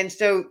 And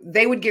so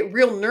they would get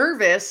real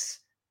nervous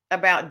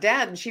about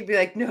dad, and she'd be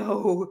like,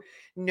 no,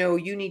 no,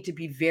 you need to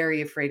be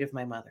very afraid of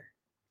my mother.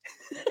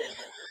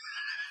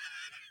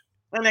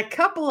 And a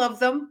couple of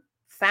them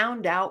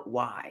found out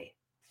why.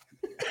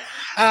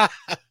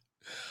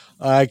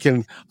 I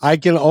can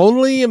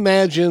only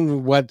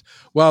imagine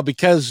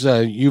because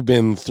you've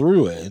been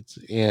through it,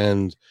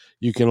 and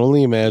you can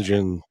only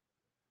imagine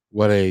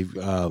what a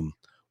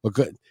what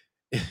go,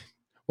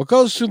 what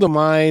goes through the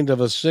mind of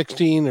a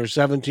 16 or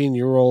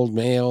 17-year-old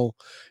male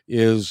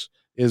is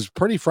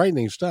pretty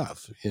frightening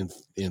stuff,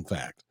 in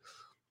fact.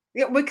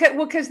 Yeah,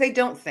 because they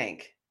don't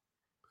think,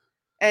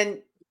 and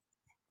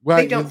Well,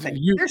 they don't think,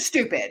 they're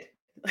stupid.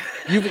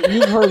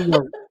 you've heard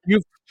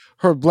you've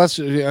heard, bless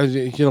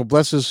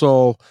his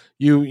soul.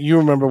 You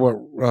remember what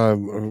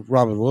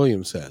Robin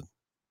Williams said?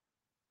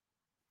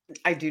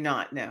 I do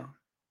not know.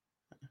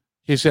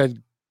 He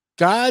said,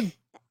 God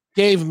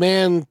gave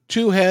man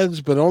two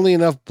heads, but only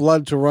enough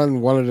blood to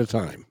run one at a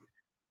time.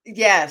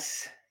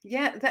 Yes.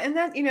 Yeah, and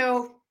that,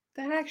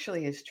 that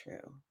actually is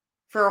true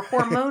for a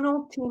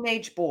hormonal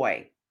teenage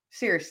boy.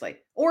 Seriously.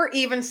 Or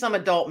even some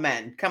adult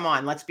men. Come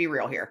on, let's be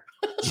real here.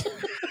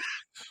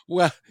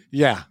 Well,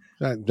 yeah.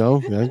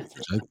 No.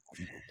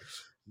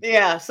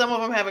 Yeah, some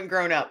of them haven't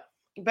grown up.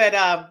 But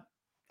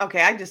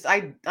okay,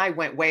 I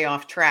went way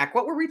off track.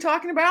 What were we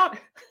talking about?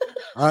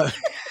 uh,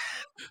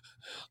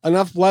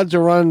 enough blood to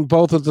run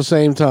both at the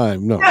same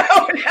time. No.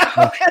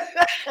 No.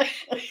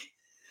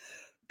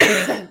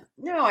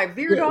 No, I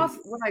veered off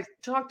when I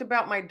talked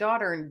about my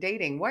daughter and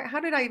dating. How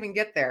did I even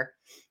get there?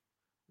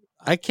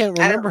 I can't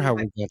I don't remember how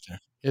remember. we got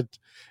there.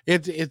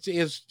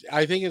 It's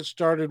I think it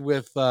started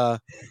with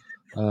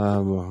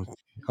um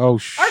Our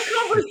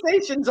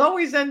conversations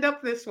always end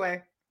up this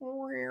way.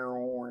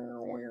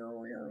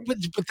 but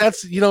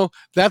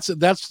that's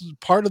that's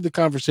part of the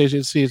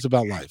conversation. See, it's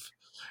about life,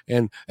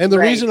 and the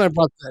Right. reason I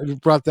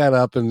brought that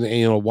up,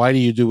 and why do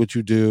you do what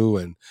you do,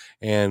 and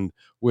Oh,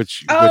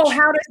 which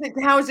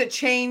how has it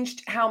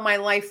changed how my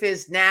life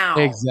is now?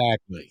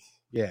 exactly,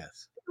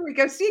 yes, Here we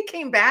go. See, it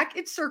came back.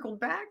 It circled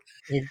back.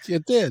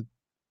 it did.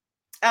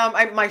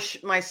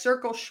 My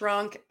circle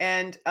shrunk,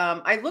 and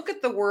I look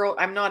at the world.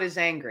 I'm not as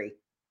angry,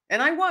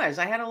 and I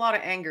had a lot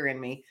of anger in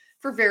me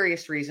for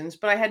various reasons,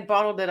 but I had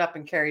bottled it up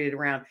and carried it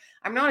around.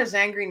 I'm not as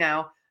angry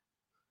now.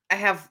 I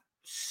have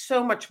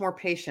so much more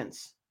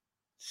patience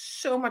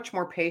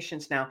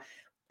now,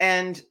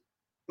 and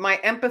my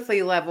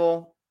empathy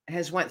level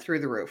has went through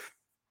the roof.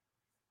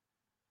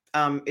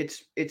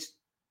 It's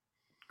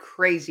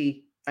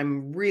crazy.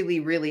 I'm really,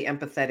 really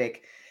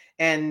empathetic,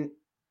 and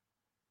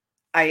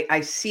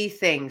I see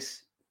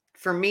things.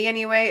 For me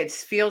anyway, it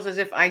feels as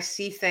if I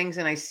see things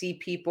and I see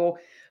people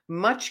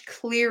much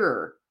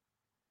clearer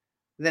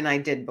than I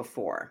did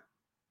before.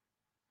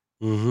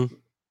 Hmm.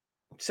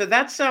 So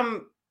that's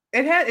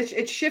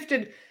it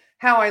shifted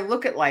how I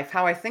look at life,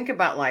 how I think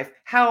about life,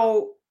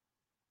 how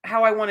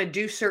I want to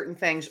do certain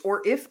things,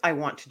 or if I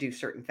want to do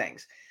certain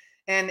things.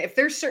 And if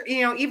there's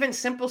even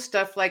simple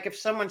stuff like if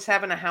someone's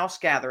having a house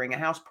gathering, a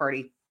house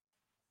party,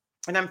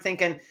 and I'm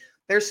thinking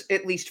there's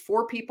at least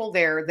four people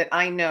there that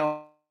I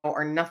know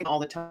are nothing all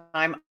the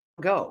time,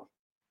 go.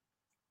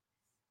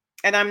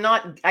 And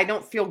I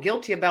don't feel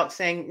guilty about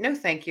saying, no,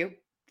 thank you.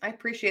 I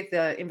appreciate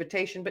the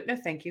invitation, but no,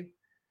 thank you.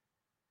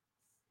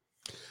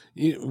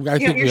 I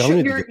think we all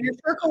need to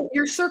get.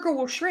 Your circle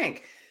will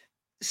shrink.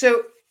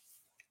 So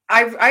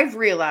I've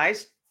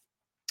realized,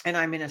 and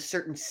I'm in a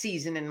certain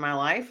season in my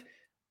life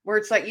where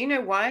it's like, you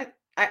know what?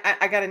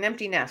 I got an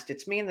empty nest.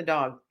 It's me and the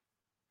dog.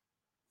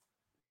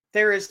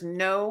 There is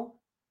no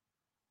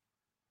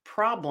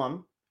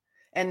problem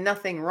and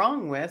nothing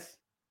wrong with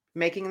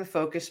making the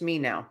focus me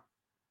now.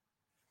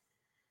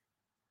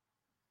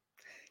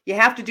 You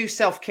have to do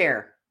self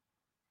care.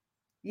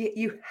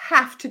 You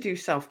have to do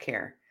self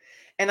care.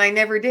 And I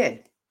never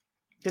did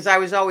because I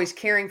was always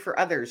caring for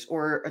others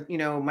or,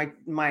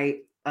 my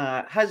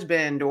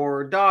husband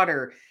or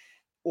daughter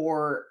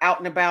or out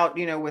and about,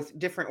 with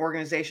different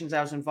organizations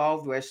I was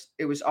involved with.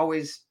 It was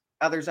always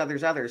others,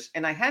 others, others.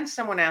 And I had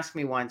someone ask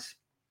me once,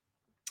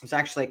 it was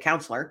actually a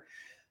counselor,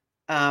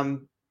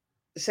 um,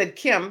 said,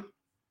 Kim,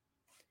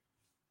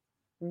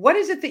 what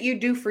is it that you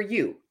do for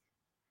you?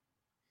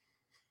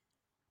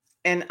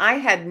 And I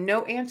had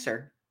no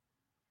answer.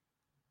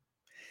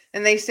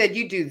 And they said,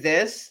 you do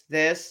this,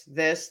 this,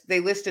 this. They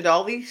listed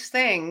all these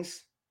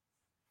things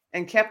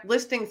and kept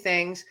listing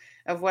things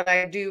of what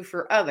I do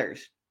for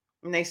others.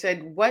 And they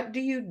said, what do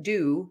you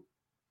do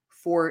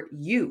for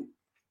you?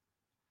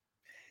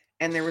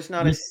 And there was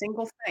not a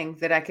single thing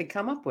that I could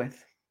come up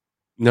with.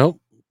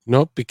 Nope,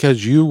 nope,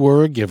 because you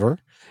were a giver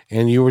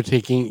and you were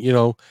taking,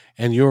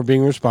 and you were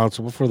being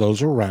responsible for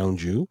those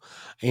around you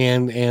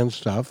and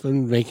stuff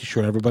and making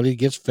sure everybody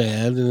gets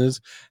fed and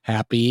is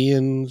happy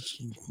and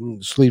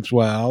sleeps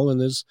well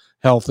and is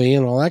healthy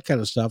and all that kind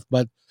of stuff,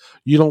 but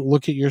you don't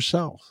look at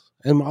yourself.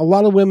 And a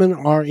lot of women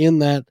are in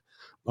that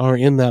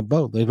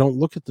boat. They don't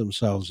look at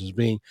themselves as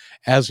being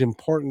as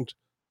important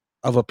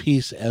of a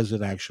piece as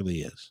it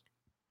actually is.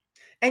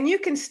 And you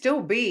can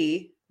still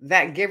be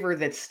that giver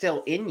that's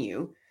still in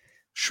you,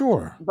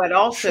 Sure. but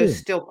also Sure.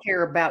 still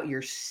care about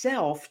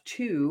yourself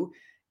too.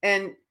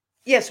 And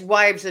yes,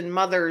 wives and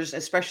mothers,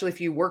 especially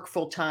if you work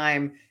full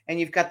time and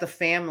you've got the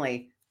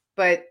family,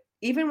 but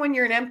even when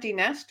you're an empty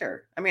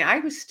nester, I mean, I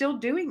was still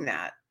doing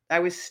that. I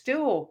was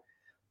still,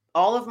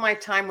 all of my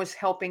time was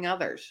helping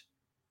others.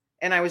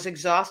 And I was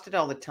exhausted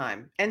all the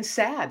time and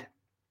sad.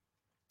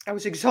 I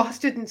was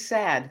exhausted and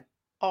sad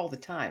all the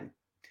time.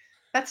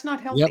 That's not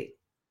Yep. healthy.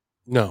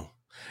 No.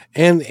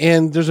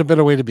 And there's a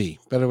better way to be,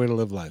 better way to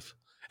live life.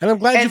 And I'm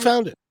glad you And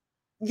found it.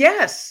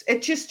 yes,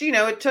 it just,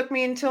 it took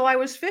me until I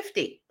was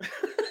 50.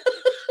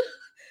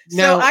 So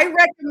Now,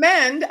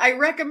 I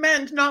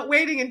recommend not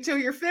waiting until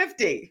you're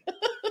 50.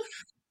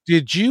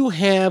 did you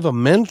have a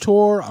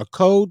mentor, a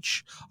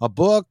coach, a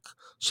book,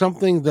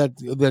 something that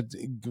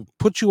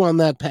put you on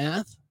that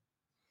path?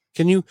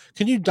 Can you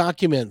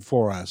document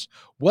for us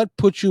what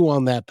put you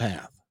on that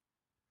path?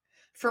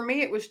 For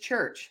me, it was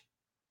church.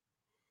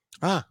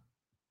 Ah,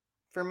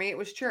 For me, it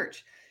was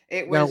church.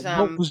 It now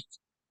was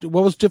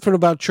what was different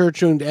about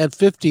church and at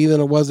 50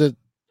 than it was at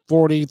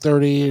 40,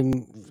 30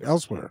 and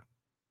elsewhere?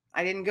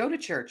 I didn't go to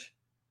church.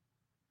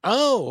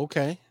 Oh,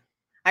 okay.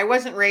 I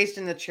wasn't raised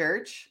in the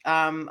church.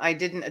 I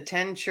didn't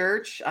attend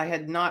church. I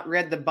had not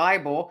read the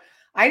Bible.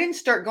 I didn't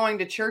start going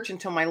to church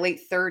until my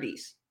late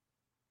 30s.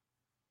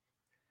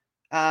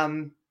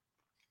 Um,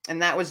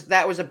 and that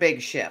was a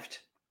big shift.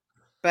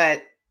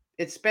 But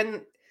it's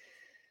been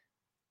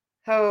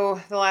the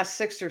last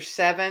 6 or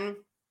 7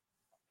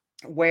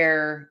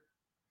 where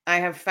I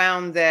have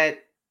found that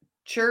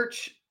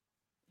church,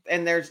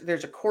 and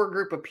there's a core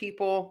group of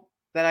people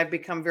that I've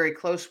become very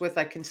close with.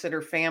 I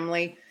consider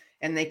family,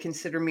 and they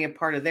consider me a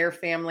part of their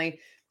family.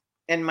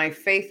 And my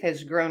faith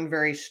has grown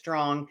very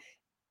strong.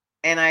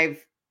 And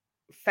I've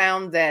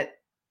found that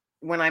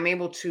when I'm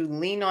able to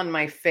lean on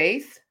my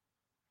faith,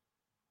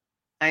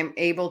 I'm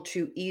able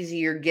to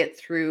easier get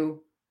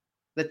through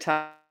the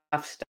tough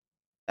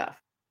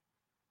stuff.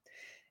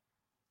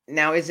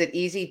 Now, is it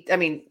easy? I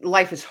mean,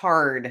 life is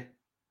hard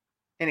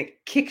and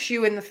it kicks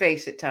you in the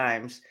face at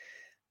times.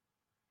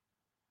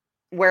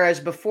 Whereas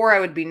before I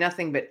would be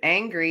nothing but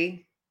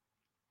angry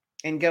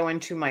and go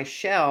into my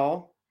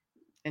shell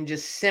and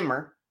just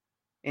simmer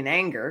in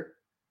anger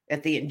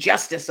at the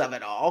injustice of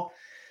it all.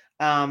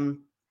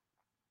 Um,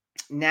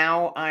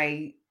 Now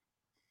I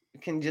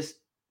can just,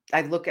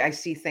 I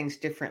see things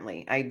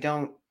differently. I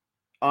don't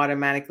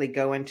automatically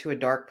go into a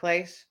dark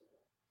place.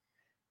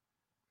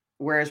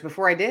 Whereas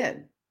before I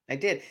did.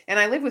 And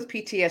I live with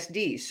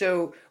PTSD.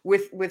 So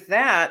with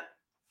that,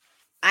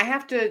 I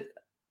have to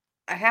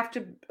I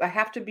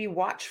have to be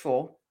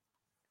watchful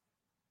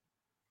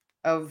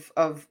of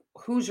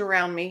who's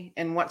around me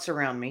and what's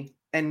around me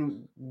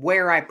and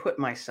where I put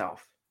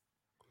myself.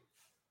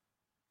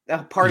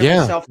 A part of the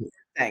Yeah. self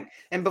thing.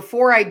 And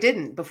before I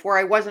didn't, before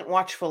I wasn't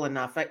watchful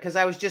enough because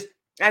I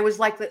was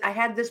like that. I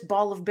had this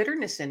ball of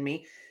bitterness in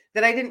me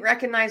that I didn't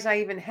recognize I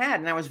even had.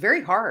 And I was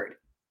very hard.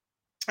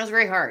 I was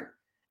very hard.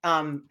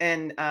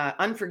 And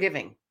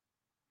unforgiving.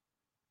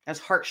 I was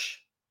harsh.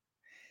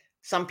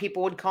 Some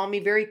people would call me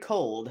very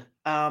cold.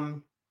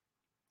 But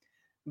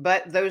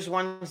those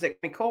ones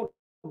that me cold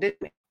did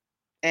me.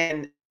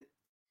 And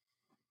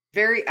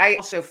I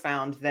also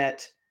found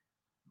that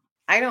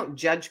I don't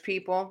judge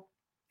people.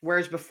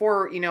 Whereas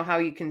before, you know how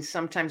you can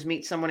sometimes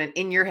meet someone and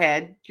in your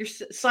head, you're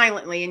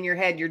silently in your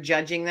head, you're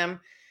judging them.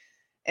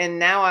 And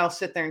now I'll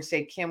sit there and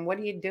say, Kim, what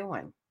are you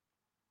doing?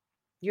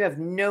 You have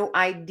no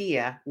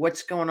idea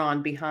what's going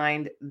on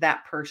behind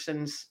that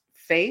person's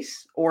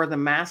face or the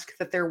mask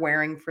that they're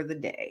wearing for the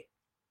day.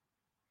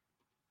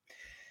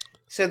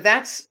 So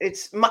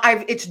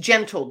it's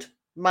gentled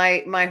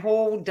my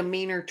whole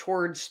demeanor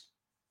towards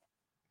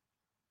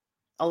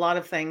a lot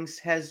of things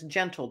has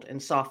gentled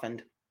and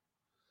softened.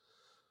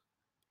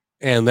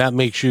 And that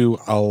makes you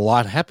a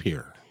lot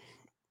happier.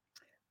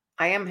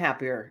 I am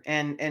happier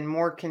and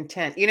more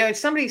content. You know,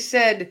 somebody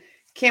said,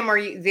 Kim, are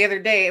you the other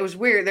day? It was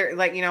weird. They're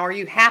like, you know, are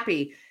you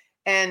happy?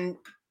 And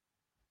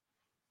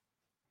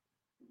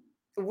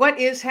what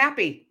is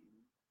happy?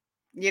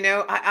 You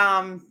know,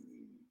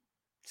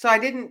 so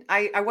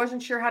I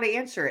wasn't sure how to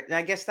answer it. And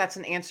I guess that's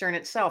an answer in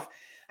itself.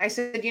 I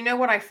said, you know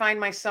what I find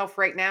myself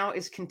right now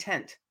is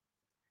content.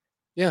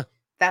 Yeah.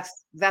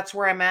 That's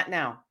where I'm at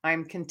now.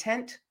 I'm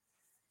content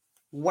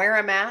where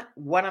I'm at,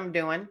 what I'm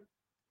doing.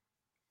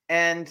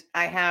 And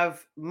I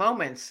have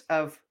moments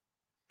of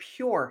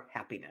pure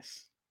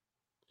happiness.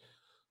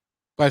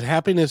 But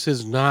happiness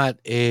is not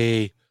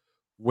a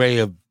way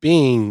of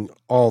being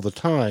all the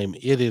time.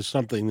 It is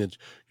something that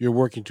you're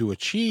working to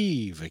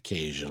achieve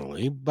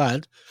occasionally.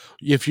 But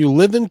if you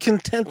live in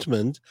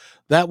contentment,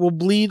 that will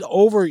bleed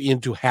over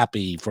into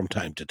happy from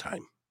time to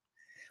time.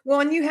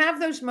 Well, and you have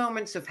those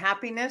moments of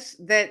happiness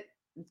that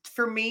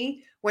for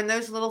me, when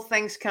those little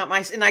things come,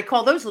 and I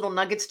call those little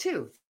nuggets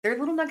too. They're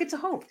little nuggets of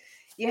hope.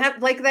 You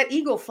have like that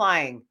eagle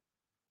flying.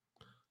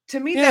 To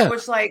me, Yeah.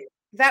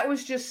 that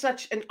was just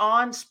such an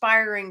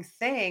awe-inspiring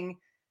thing.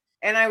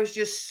 And I was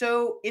just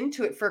so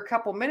into it for a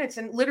couple minutes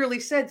and literally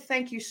said,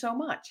 thank you so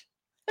much.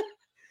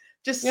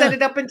 Just set Yeah.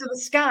 it up into the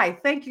sky.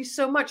 Thank you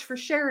so much for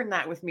sharing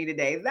that with me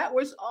today. That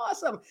was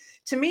awesome.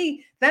 To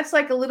me, that's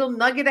like a little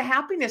nugget of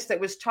happiness that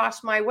was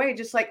tossed my way.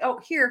 Just like, oh,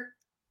 here,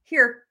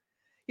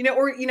 you know,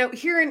 or you know,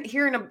 hearing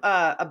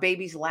a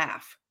baby's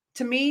laugh.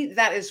 To me,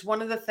 that is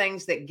one of the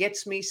things that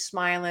gets me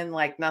smiling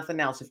like nothing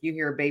else. If you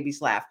hear a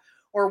baby's laugh,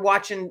 or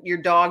watching your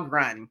dog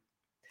run,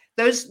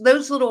 those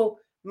little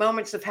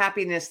moments of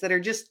happiness that are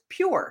just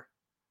pure.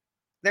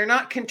 They're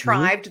not Mhm.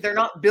 contrived. They're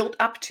not built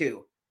up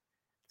to.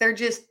 They're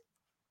just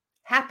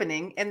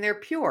happening and they're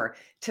pure.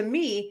 To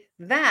me,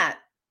 that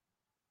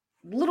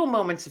little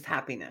moments of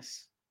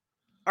happiness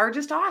are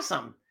just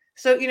awesome.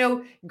 So, you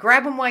know,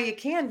 grab them while you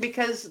can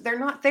because they're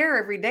not there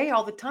every day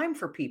all the time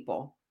for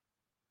people.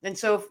 And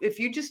so if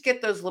you just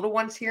get those little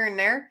ones here and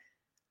there,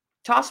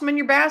 toss them in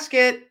your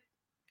basket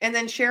and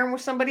then share them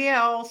with somebody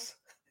else,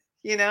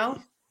 you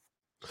know?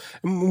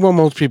 Well,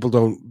 most people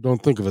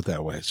don't think of it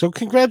that way. So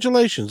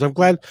congratulations. I'm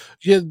glad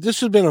this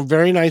has been a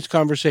very nice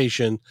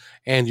conversation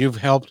and you've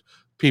helped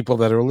people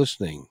that are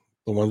listening,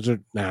 the ones that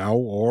now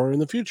or in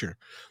the future.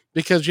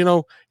 Because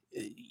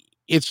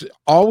it's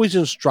always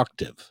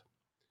instructive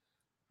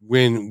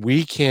when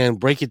we can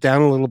break it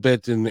down a little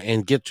bit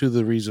and get to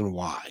the reason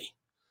why.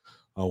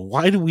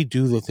 Why do we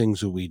do the things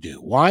that we do?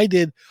 Why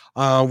did,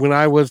 when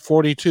I was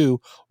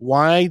 42,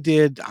 why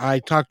did I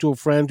talk to a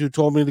friend who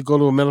told me to go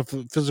to a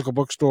metaphysical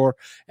bookstore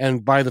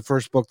and buy the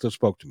first book that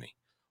spoke to me?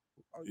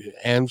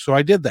 And so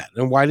I did that.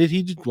 And why did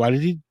he do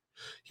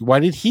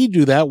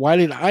that? Why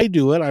did I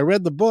do it? I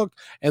read the book,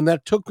 and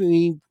that took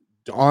me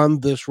on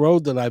this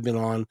road that I've been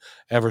on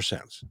ever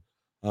since.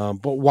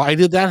 But why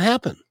did that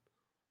happen?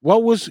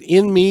 What was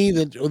in me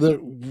that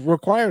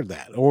required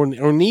that or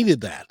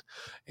needed that?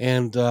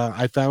 And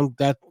I found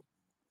that,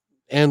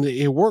 and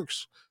it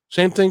works.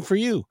 Same thing for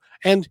you.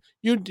 And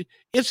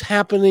it's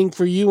happening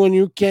for you, and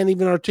you can't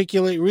even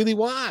articulate really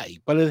why,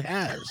 but it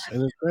has,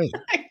 and it's great.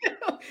 I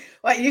know.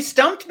 Well, you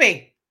stumped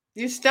me.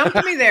 You stumped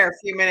me there a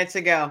few minutes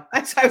ago.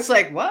 I was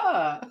like,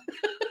 "What?"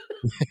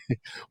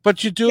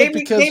 But you do it Gave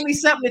because, me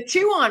something to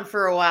chew on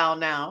for a while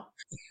now.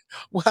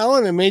 well,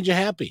 and it made you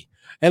happy,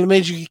 and it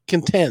made you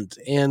content,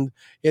 and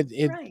it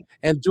Right.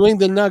 and doing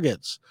the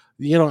nuggets.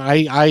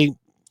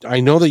 I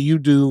know that you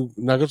do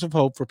nuggets of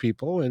hope for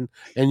people, and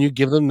you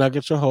give them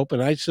nuggets of hope,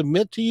 and I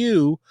submit to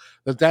you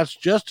that that's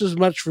just as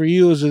much for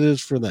you as it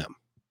is for them.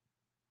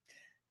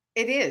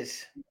 It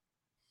is.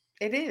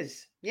 It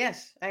is.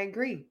 Yes, I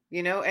agree.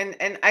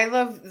 And I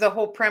love the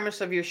whole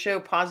premise of your show,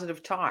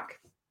 Positive Talk,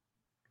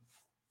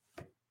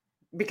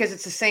 because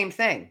it's the same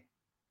thing.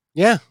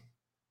 Yeah.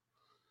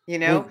 You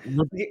We're, know,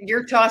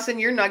 you're tossing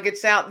your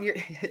nuggets out. You're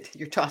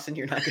tossing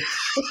your nuggets.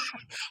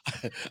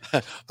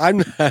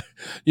 I'm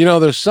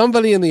there's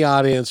somebody in the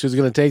audience who's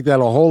going to take that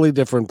a wholly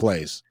different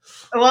place.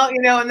 Well,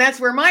 and that's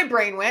where my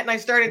brain went, and I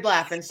started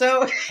laughing.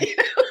 So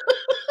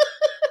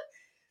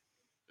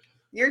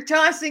you're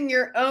tossing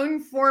your own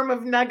form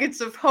of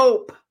nuggets of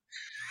hope.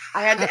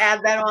 I had to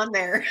add that on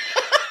there.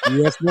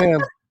 Yes,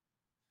 ma'am.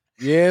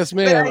 Yes,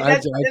 But ma'am.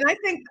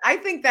 I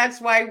think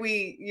that's why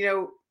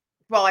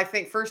well, I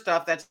think first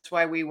off, that's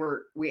why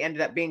we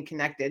ended up being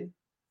connected.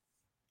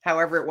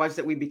 However, it was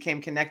that we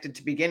became connected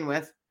to begin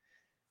with.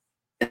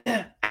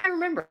 I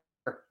remember.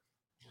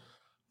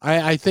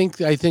 I think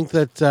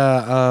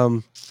that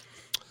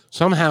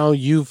somehow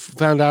you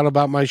found out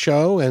about my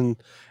show and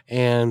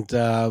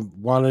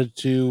wanted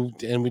to,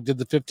 and we did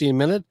the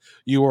 15-minute.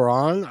 You were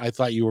on. I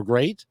thought you were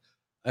great,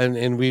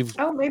 and we've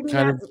Oh, maybe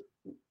kind that. of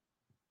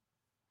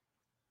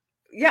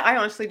Yeah, I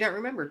honestly don't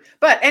remember.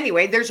 But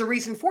anyway, there's a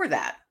reason for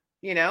that,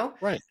 you know.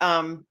 right.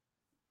 Um,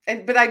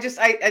 but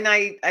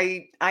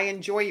I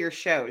enjoy your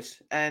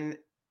shows and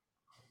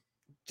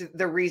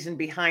the reason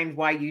behind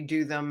why you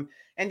do them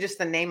and just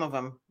the name of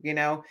them.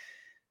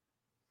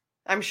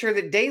 I'm sure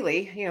that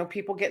daily,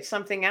 people get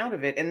something out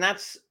of it, and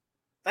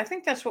I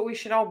think that's what we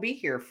should all be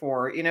here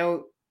for.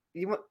 You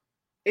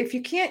if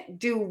you can't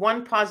do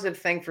one positive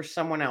thing for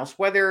someone else,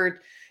 whether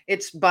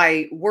it's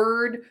by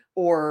word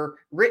or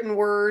written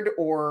word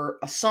or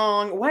a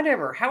song,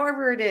 whatever,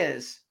 however it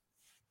is,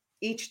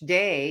 each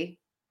day,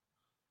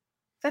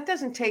 that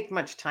doesn't take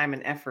much time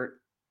and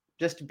effort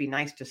just to be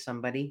nice to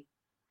somebody,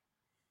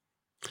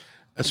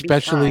 to be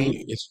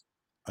kind.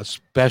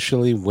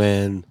 Especially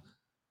when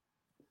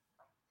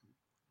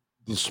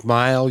the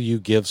smile you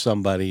give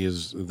somebody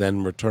is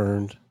then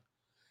returned,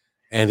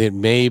 and it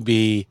may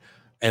be,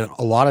 and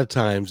a lot of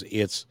times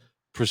it's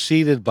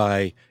preceded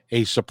by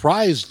a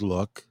surprised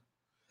look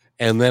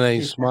and then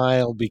a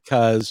smile,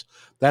 because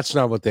that's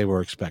not what they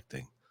were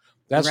expecting.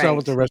 That's not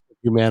what the Right. rest of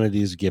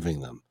humanity is giving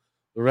them.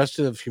 The rest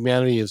of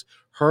humanity is,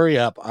 hurry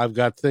up, I've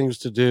got things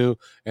to do,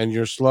 and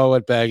you're slow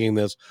at bagging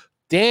this.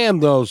 Damn,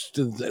 those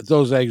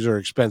eggs are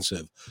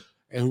expensive.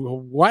 And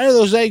why are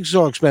those eggs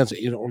so expensive?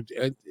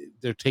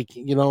 They're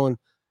taking,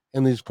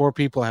 and these poor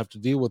people have to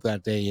deal with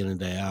that day in and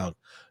day out.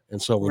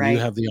 And so when you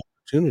Right. have the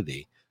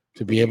opportunity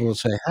to be able to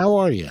say, how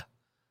are you?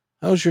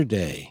 How's your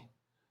day?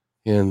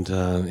 And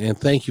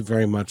thank you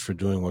very much for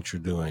doing what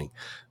you're doing.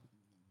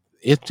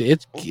 It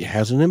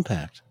has an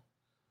impact.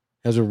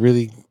 Has a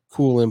really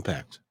cool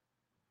impact.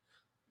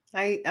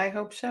 I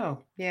hope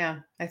so. Yeah,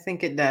 I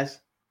think it does.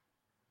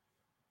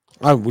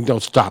 We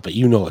don't stop it.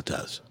 You know it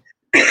does.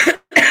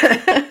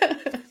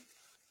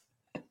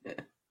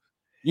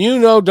 You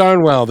know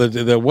darn well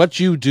that what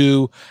you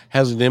do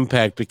has an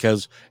impact,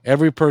 because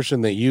every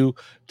person that you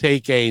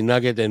take a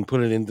nugget and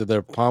put it into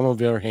their palm of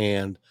your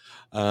hand,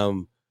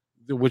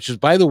 which is,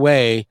 by the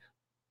way,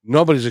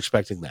 nobody's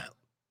expecting that.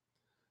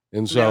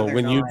 And No, so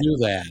they're not.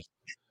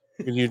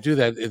 when you do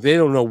that, if they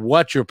don't know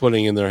what you're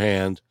putting in their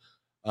hand,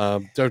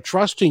 they're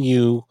trusting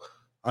you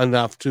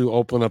enough to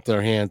open up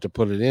their hand to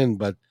put it in,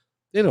 but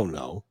they don't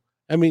know.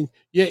 I mean,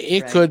 yeah,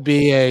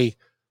 Right.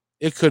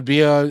 it could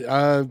be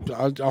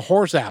a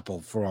horse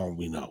apple for all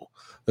we know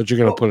that you're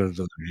going to Well, put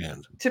into their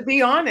hand. to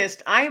be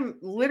honest, I'm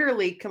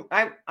literally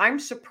I'm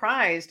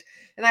surprised,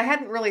 and I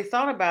hadn't really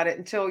thought about it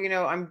until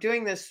I'm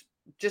doing this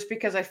just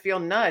because I feel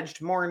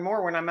nudged more and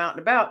more when I'm out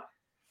and about.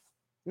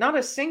 Not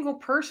a single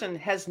person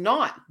has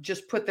not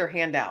just put their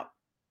hand out.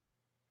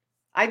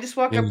 I just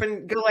walk Yeah. up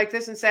and go like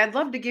this and say, "I'd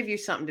love to give you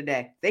something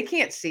today." They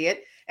can't see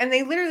it, and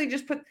they literally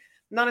just put.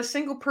 Not a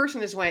single person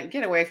has went,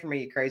 "Get away from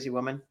me, you crazy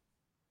woman."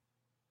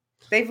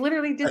 They've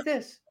literally did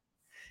this.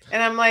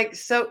 And I'm like,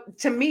 so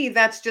to me,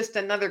 that's just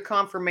another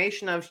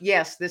confirmation of,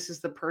 yes, this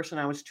is the person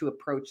I was to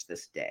approach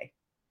this day,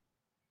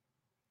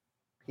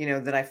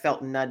 that I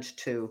felt nudged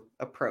to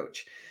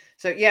approach.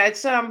 So yeah,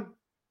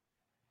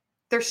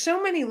 there's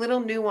so many little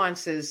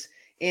nuances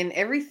in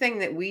everything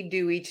that we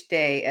do each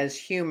day as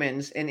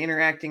humans and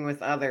interacting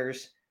with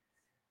others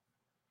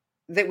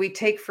that we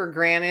take for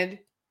granted,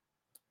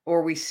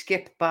 or we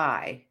skip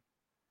by,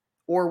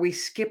 or we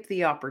skip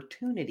the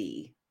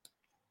opportunity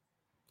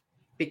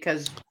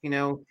because,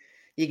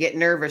 you get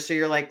nervous, or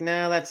you're like,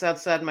 no, that's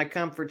outside my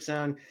comfort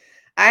zone.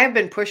 I have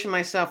been pushing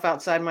myself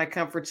outside my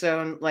comfort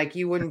zone like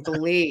you wouldn't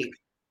believe.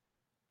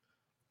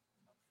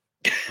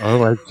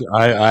 Oh,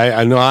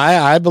 I know.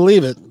 I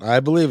believe it. I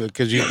believe it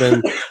because you've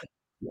been,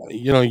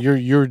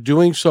 you're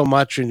doing so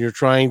much, and you're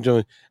trying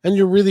to, and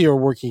you really are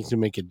working to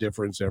make a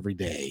difference every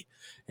day,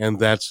 and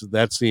that's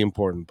the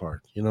important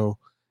part. And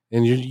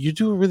you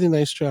do a really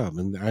nice job,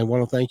 and I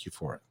want to thank you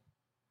for it.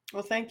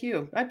 Well, thank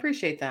you. I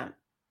appreciate that.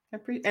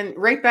 And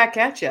right back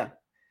at you.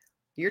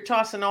 You're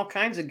tossing all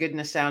kinds of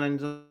goodness out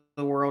into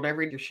the world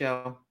every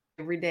show,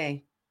 every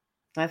day.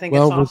 I think it's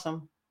Well,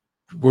 awesome.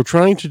 we're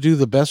trying to do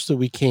the best that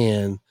we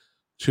can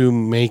to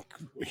make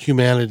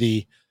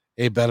humanity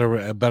a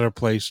better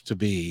place to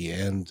be,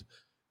 and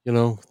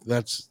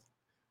that's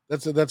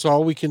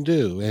all we can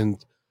do.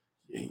 And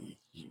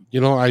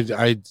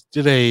I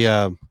did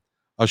a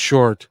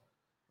short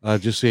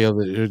just the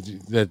other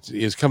that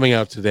is coming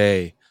out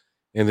today,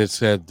 and it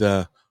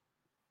said,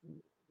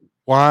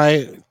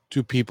 why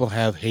do people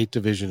have hate,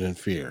 division, and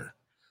fear?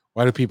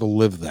 Why do people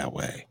live that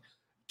way?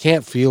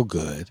 Can't feel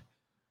good,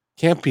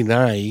 can't be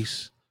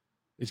nice.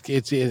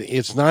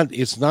 It's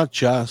not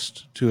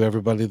just to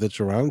everybody that's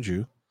around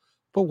you.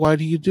 But why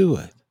do you do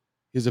it?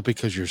 Is it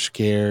because you're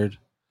scared?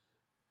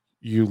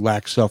 You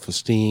lack self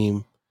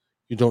esteem?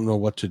 You don't know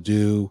what to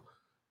do?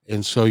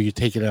 And so you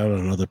take it out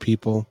on other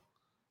people?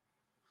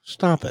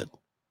 Stop it.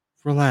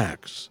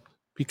 Relax.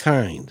 Be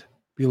kind.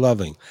 Be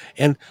loving.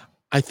 And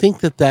I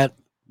think that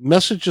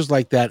messages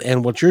like that,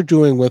 and what you're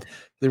doing with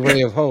the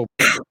Ray of Hope,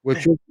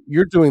 which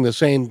you're doing the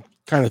same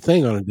kind of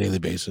thing on a daily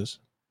basis.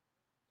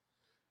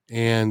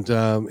 And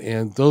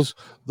those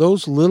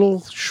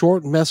little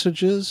short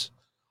messages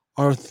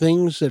are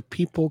things that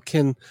people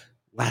can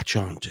latch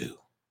on to. So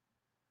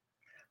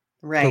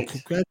Right.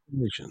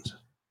 congratulations.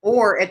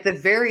 Or at the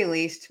very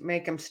least,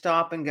 make them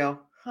stop and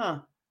go, huh,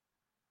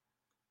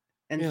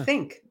 and Yeah.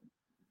 think,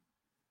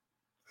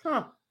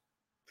 huh.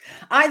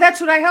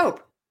 That's what I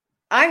hope.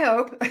 I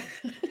hope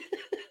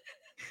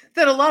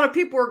that a lot of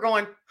people are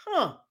going,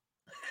 huh.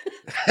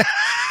 That's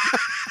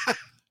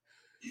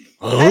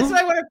Huh? what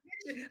I want to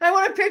picture. I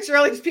want to picture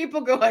all these people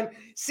going,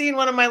 seeing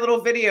one of my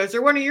little videos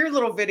or one of your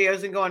little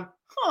videos and going,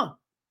 huh.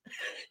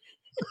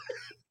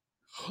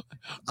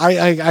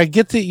 I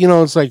get the,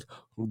 it's like,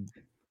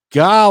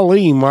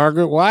 golly,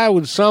 Margaret, why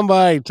would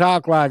somebody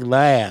talk like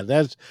that?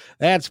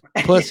 That's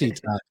pussy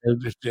talk.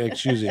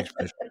 Excuse the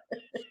expression.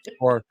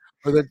 Or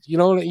that, you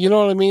know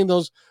what I mean?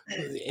 Those,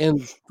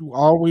 and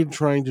all we're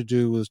trying to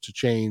do is to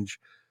change,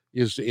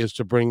 is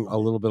to bring a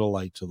little bit of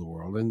light to the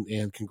world. And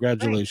Right.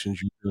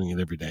 congratulations, you're doing it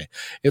every day.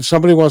 If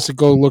somebody wants to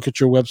go look at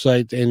your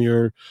website and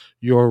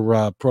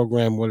your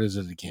program, what is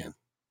it again?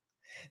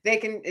 They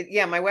can,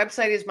 yeah, my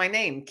website is my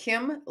name,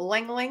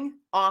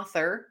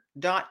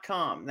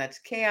 KimLengling.author.com. That's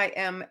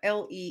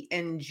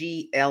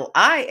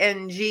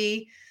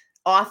KIMLENGLING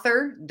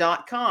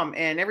author.com.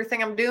 And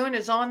everything I'm doing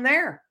is on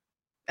there.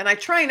 And I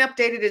try and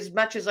update it as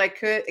much as I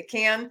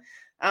can.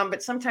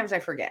 But sometimes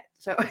I forget.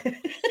 So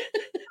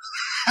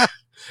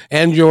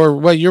And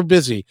you're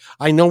busy.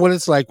 I know what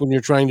it's like when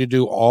you're trying to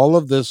do all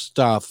of this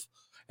stuff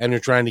and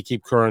you're trying to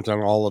keep current on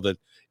all of it.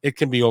 It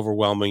can be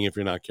overwhelming if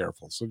you're not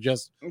careful. So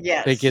just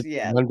take yes, it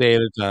yes. one day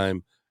at a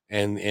time,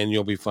 and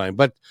you'll be fine.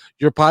 But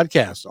your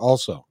podcast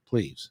also,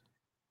 please.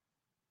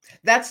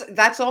 That's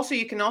also,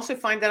 you can also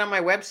find that on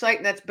my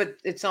website. And but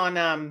it's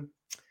on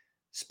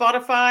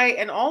Spotify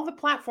and all the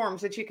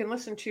platforms that you can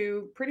listen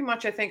to. Pretty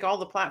much, I think all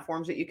the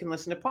platforms that you can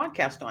listen to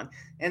podcast on.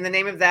 And the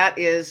name of that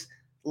is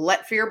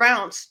Let Fear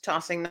Bounce,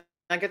 Tossing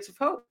Nuggets of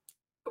Hope.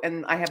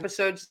 And I have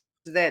episodes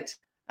that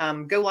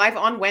go live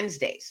on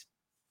Wednesdays.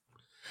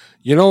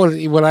 You know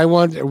what I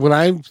want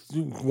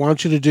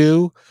you to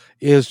do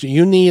is,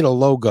 you need a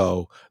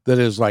logo that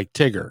is like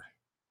Tigger,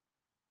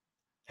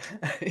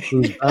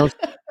 who's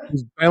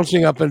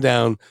bouncing up and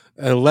down,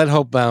 and let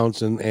hope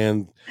bounce, and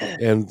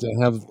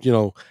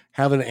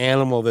have an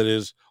animal that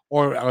is,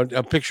 or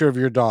a picture of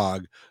your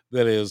dog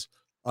that is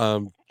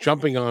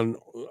jumping on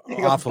You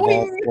go off of all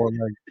boing. four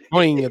legs,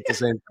 going at the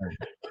same time.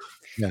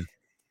 Yeah.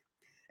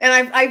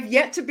 And I've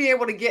yet to be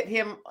able to get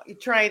him,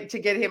 trying to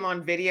get him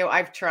on video.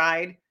 I've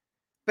tried,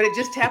 but it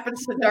just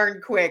happens so darn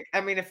quick.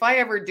 I mean, if I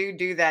ever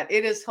do that,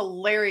 it is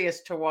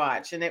hilarious to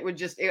watch, and it would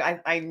just,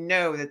 I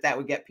know that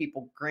would get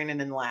people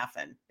grinning and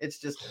laughing. It's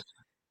just,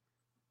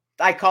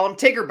 I call them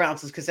Tigger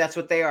bounces because that's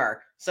what they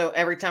are. So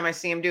every time I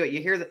see him do it,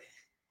 you hear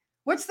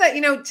what's that?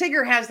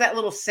 Tigger has that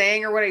little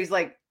saying or what, he's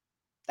like,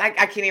 I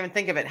can't even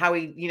think of it. How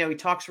he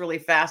talks really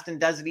fast and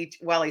does it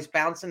while he's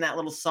bouncing that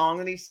little song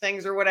that he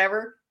sings or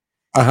whatever.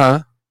 Uh-huh.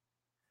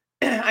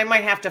 I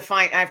might have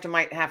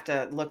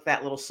to look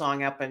that little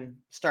song up and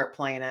start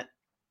playing it.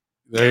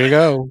 There you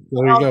go.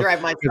 I'll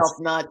drive myself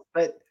nuts,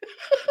 but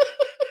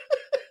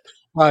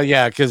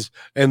yeah,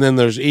 and then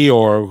there's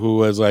Eeyore, who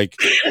was like,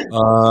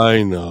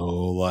 I know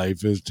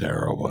life is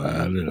terrible.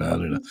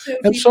 And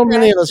so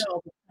many of us.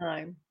 all the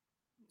time.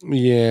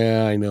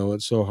 Yeah, I know.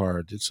 It's so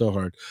hard. It's so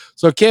hard.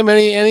 So, Kim,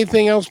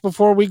 anything else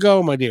before we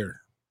go, my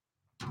dear?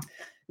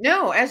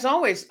 No, as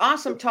always,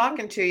 awesome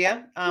talking to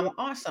you.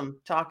 Awesome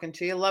talking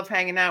to you. Love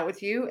hanging out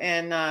with you.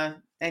 And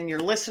and your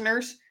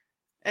listeners.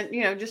 And,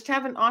 just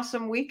have an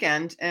awesome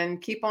weekend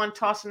and keep on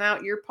tossing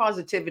out your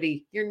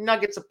positivity, your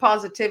nuggets of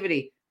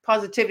positivity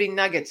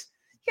nuggets.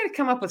 You got to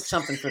come up with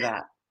something for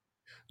that.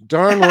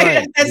 Darn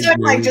right. It's not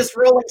like just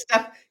rolling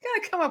stuff. You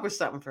got to come up with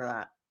something for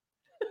that.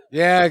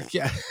 Yeah.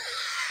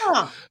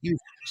 Huh.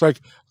 It's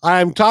like,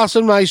 I'm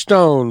tossing my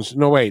stones.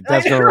 No, wait,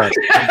 that's not right.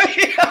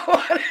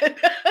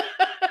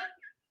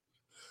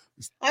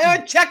 I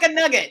would chuck a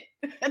nugget.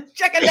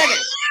 Chuck a nugget.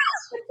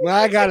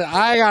 I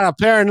got a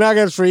pair of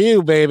nuggets for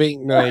you, baby.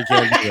 No, you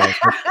can't do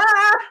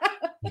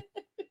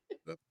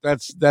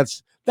that.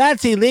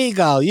 That's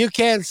illegal. You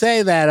can't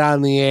say that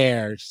on the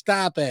air.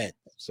 Stop it.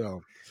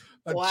 So,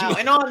 wow.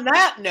 And on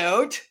that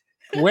note,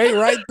 wait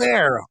right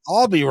there.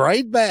 I'll be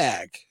right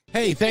back.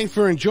 Hey, thanks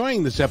for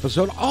enjoying this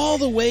episode all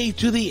the way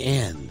to the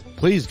end.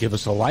 Please give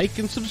us a like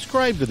and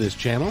subscribe to this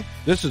channel.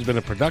 This has been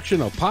a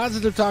production of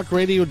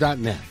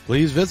PositiveTalkRadio.net.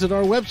 Please visit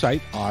our website,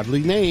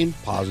 oddly named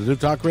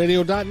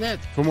PositiveTalkRadio.net,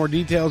 for more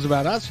details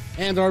about us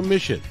and our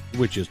mission,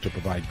 which is to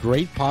provide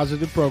great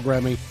positive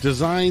programming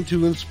designed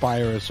to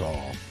inspire us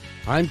all.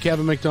 I'm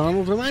Kevin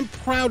McDonald, and I'm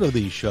proud of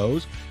these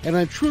shows, and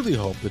I truly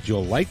hope that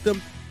you'll like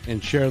them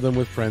and share them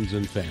with friends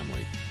and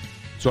family.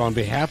 So on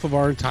behalf of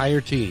our entire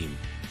team,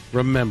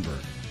 remember,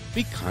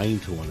 be kind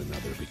to one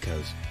another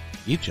because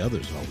each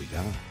other's all we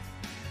got.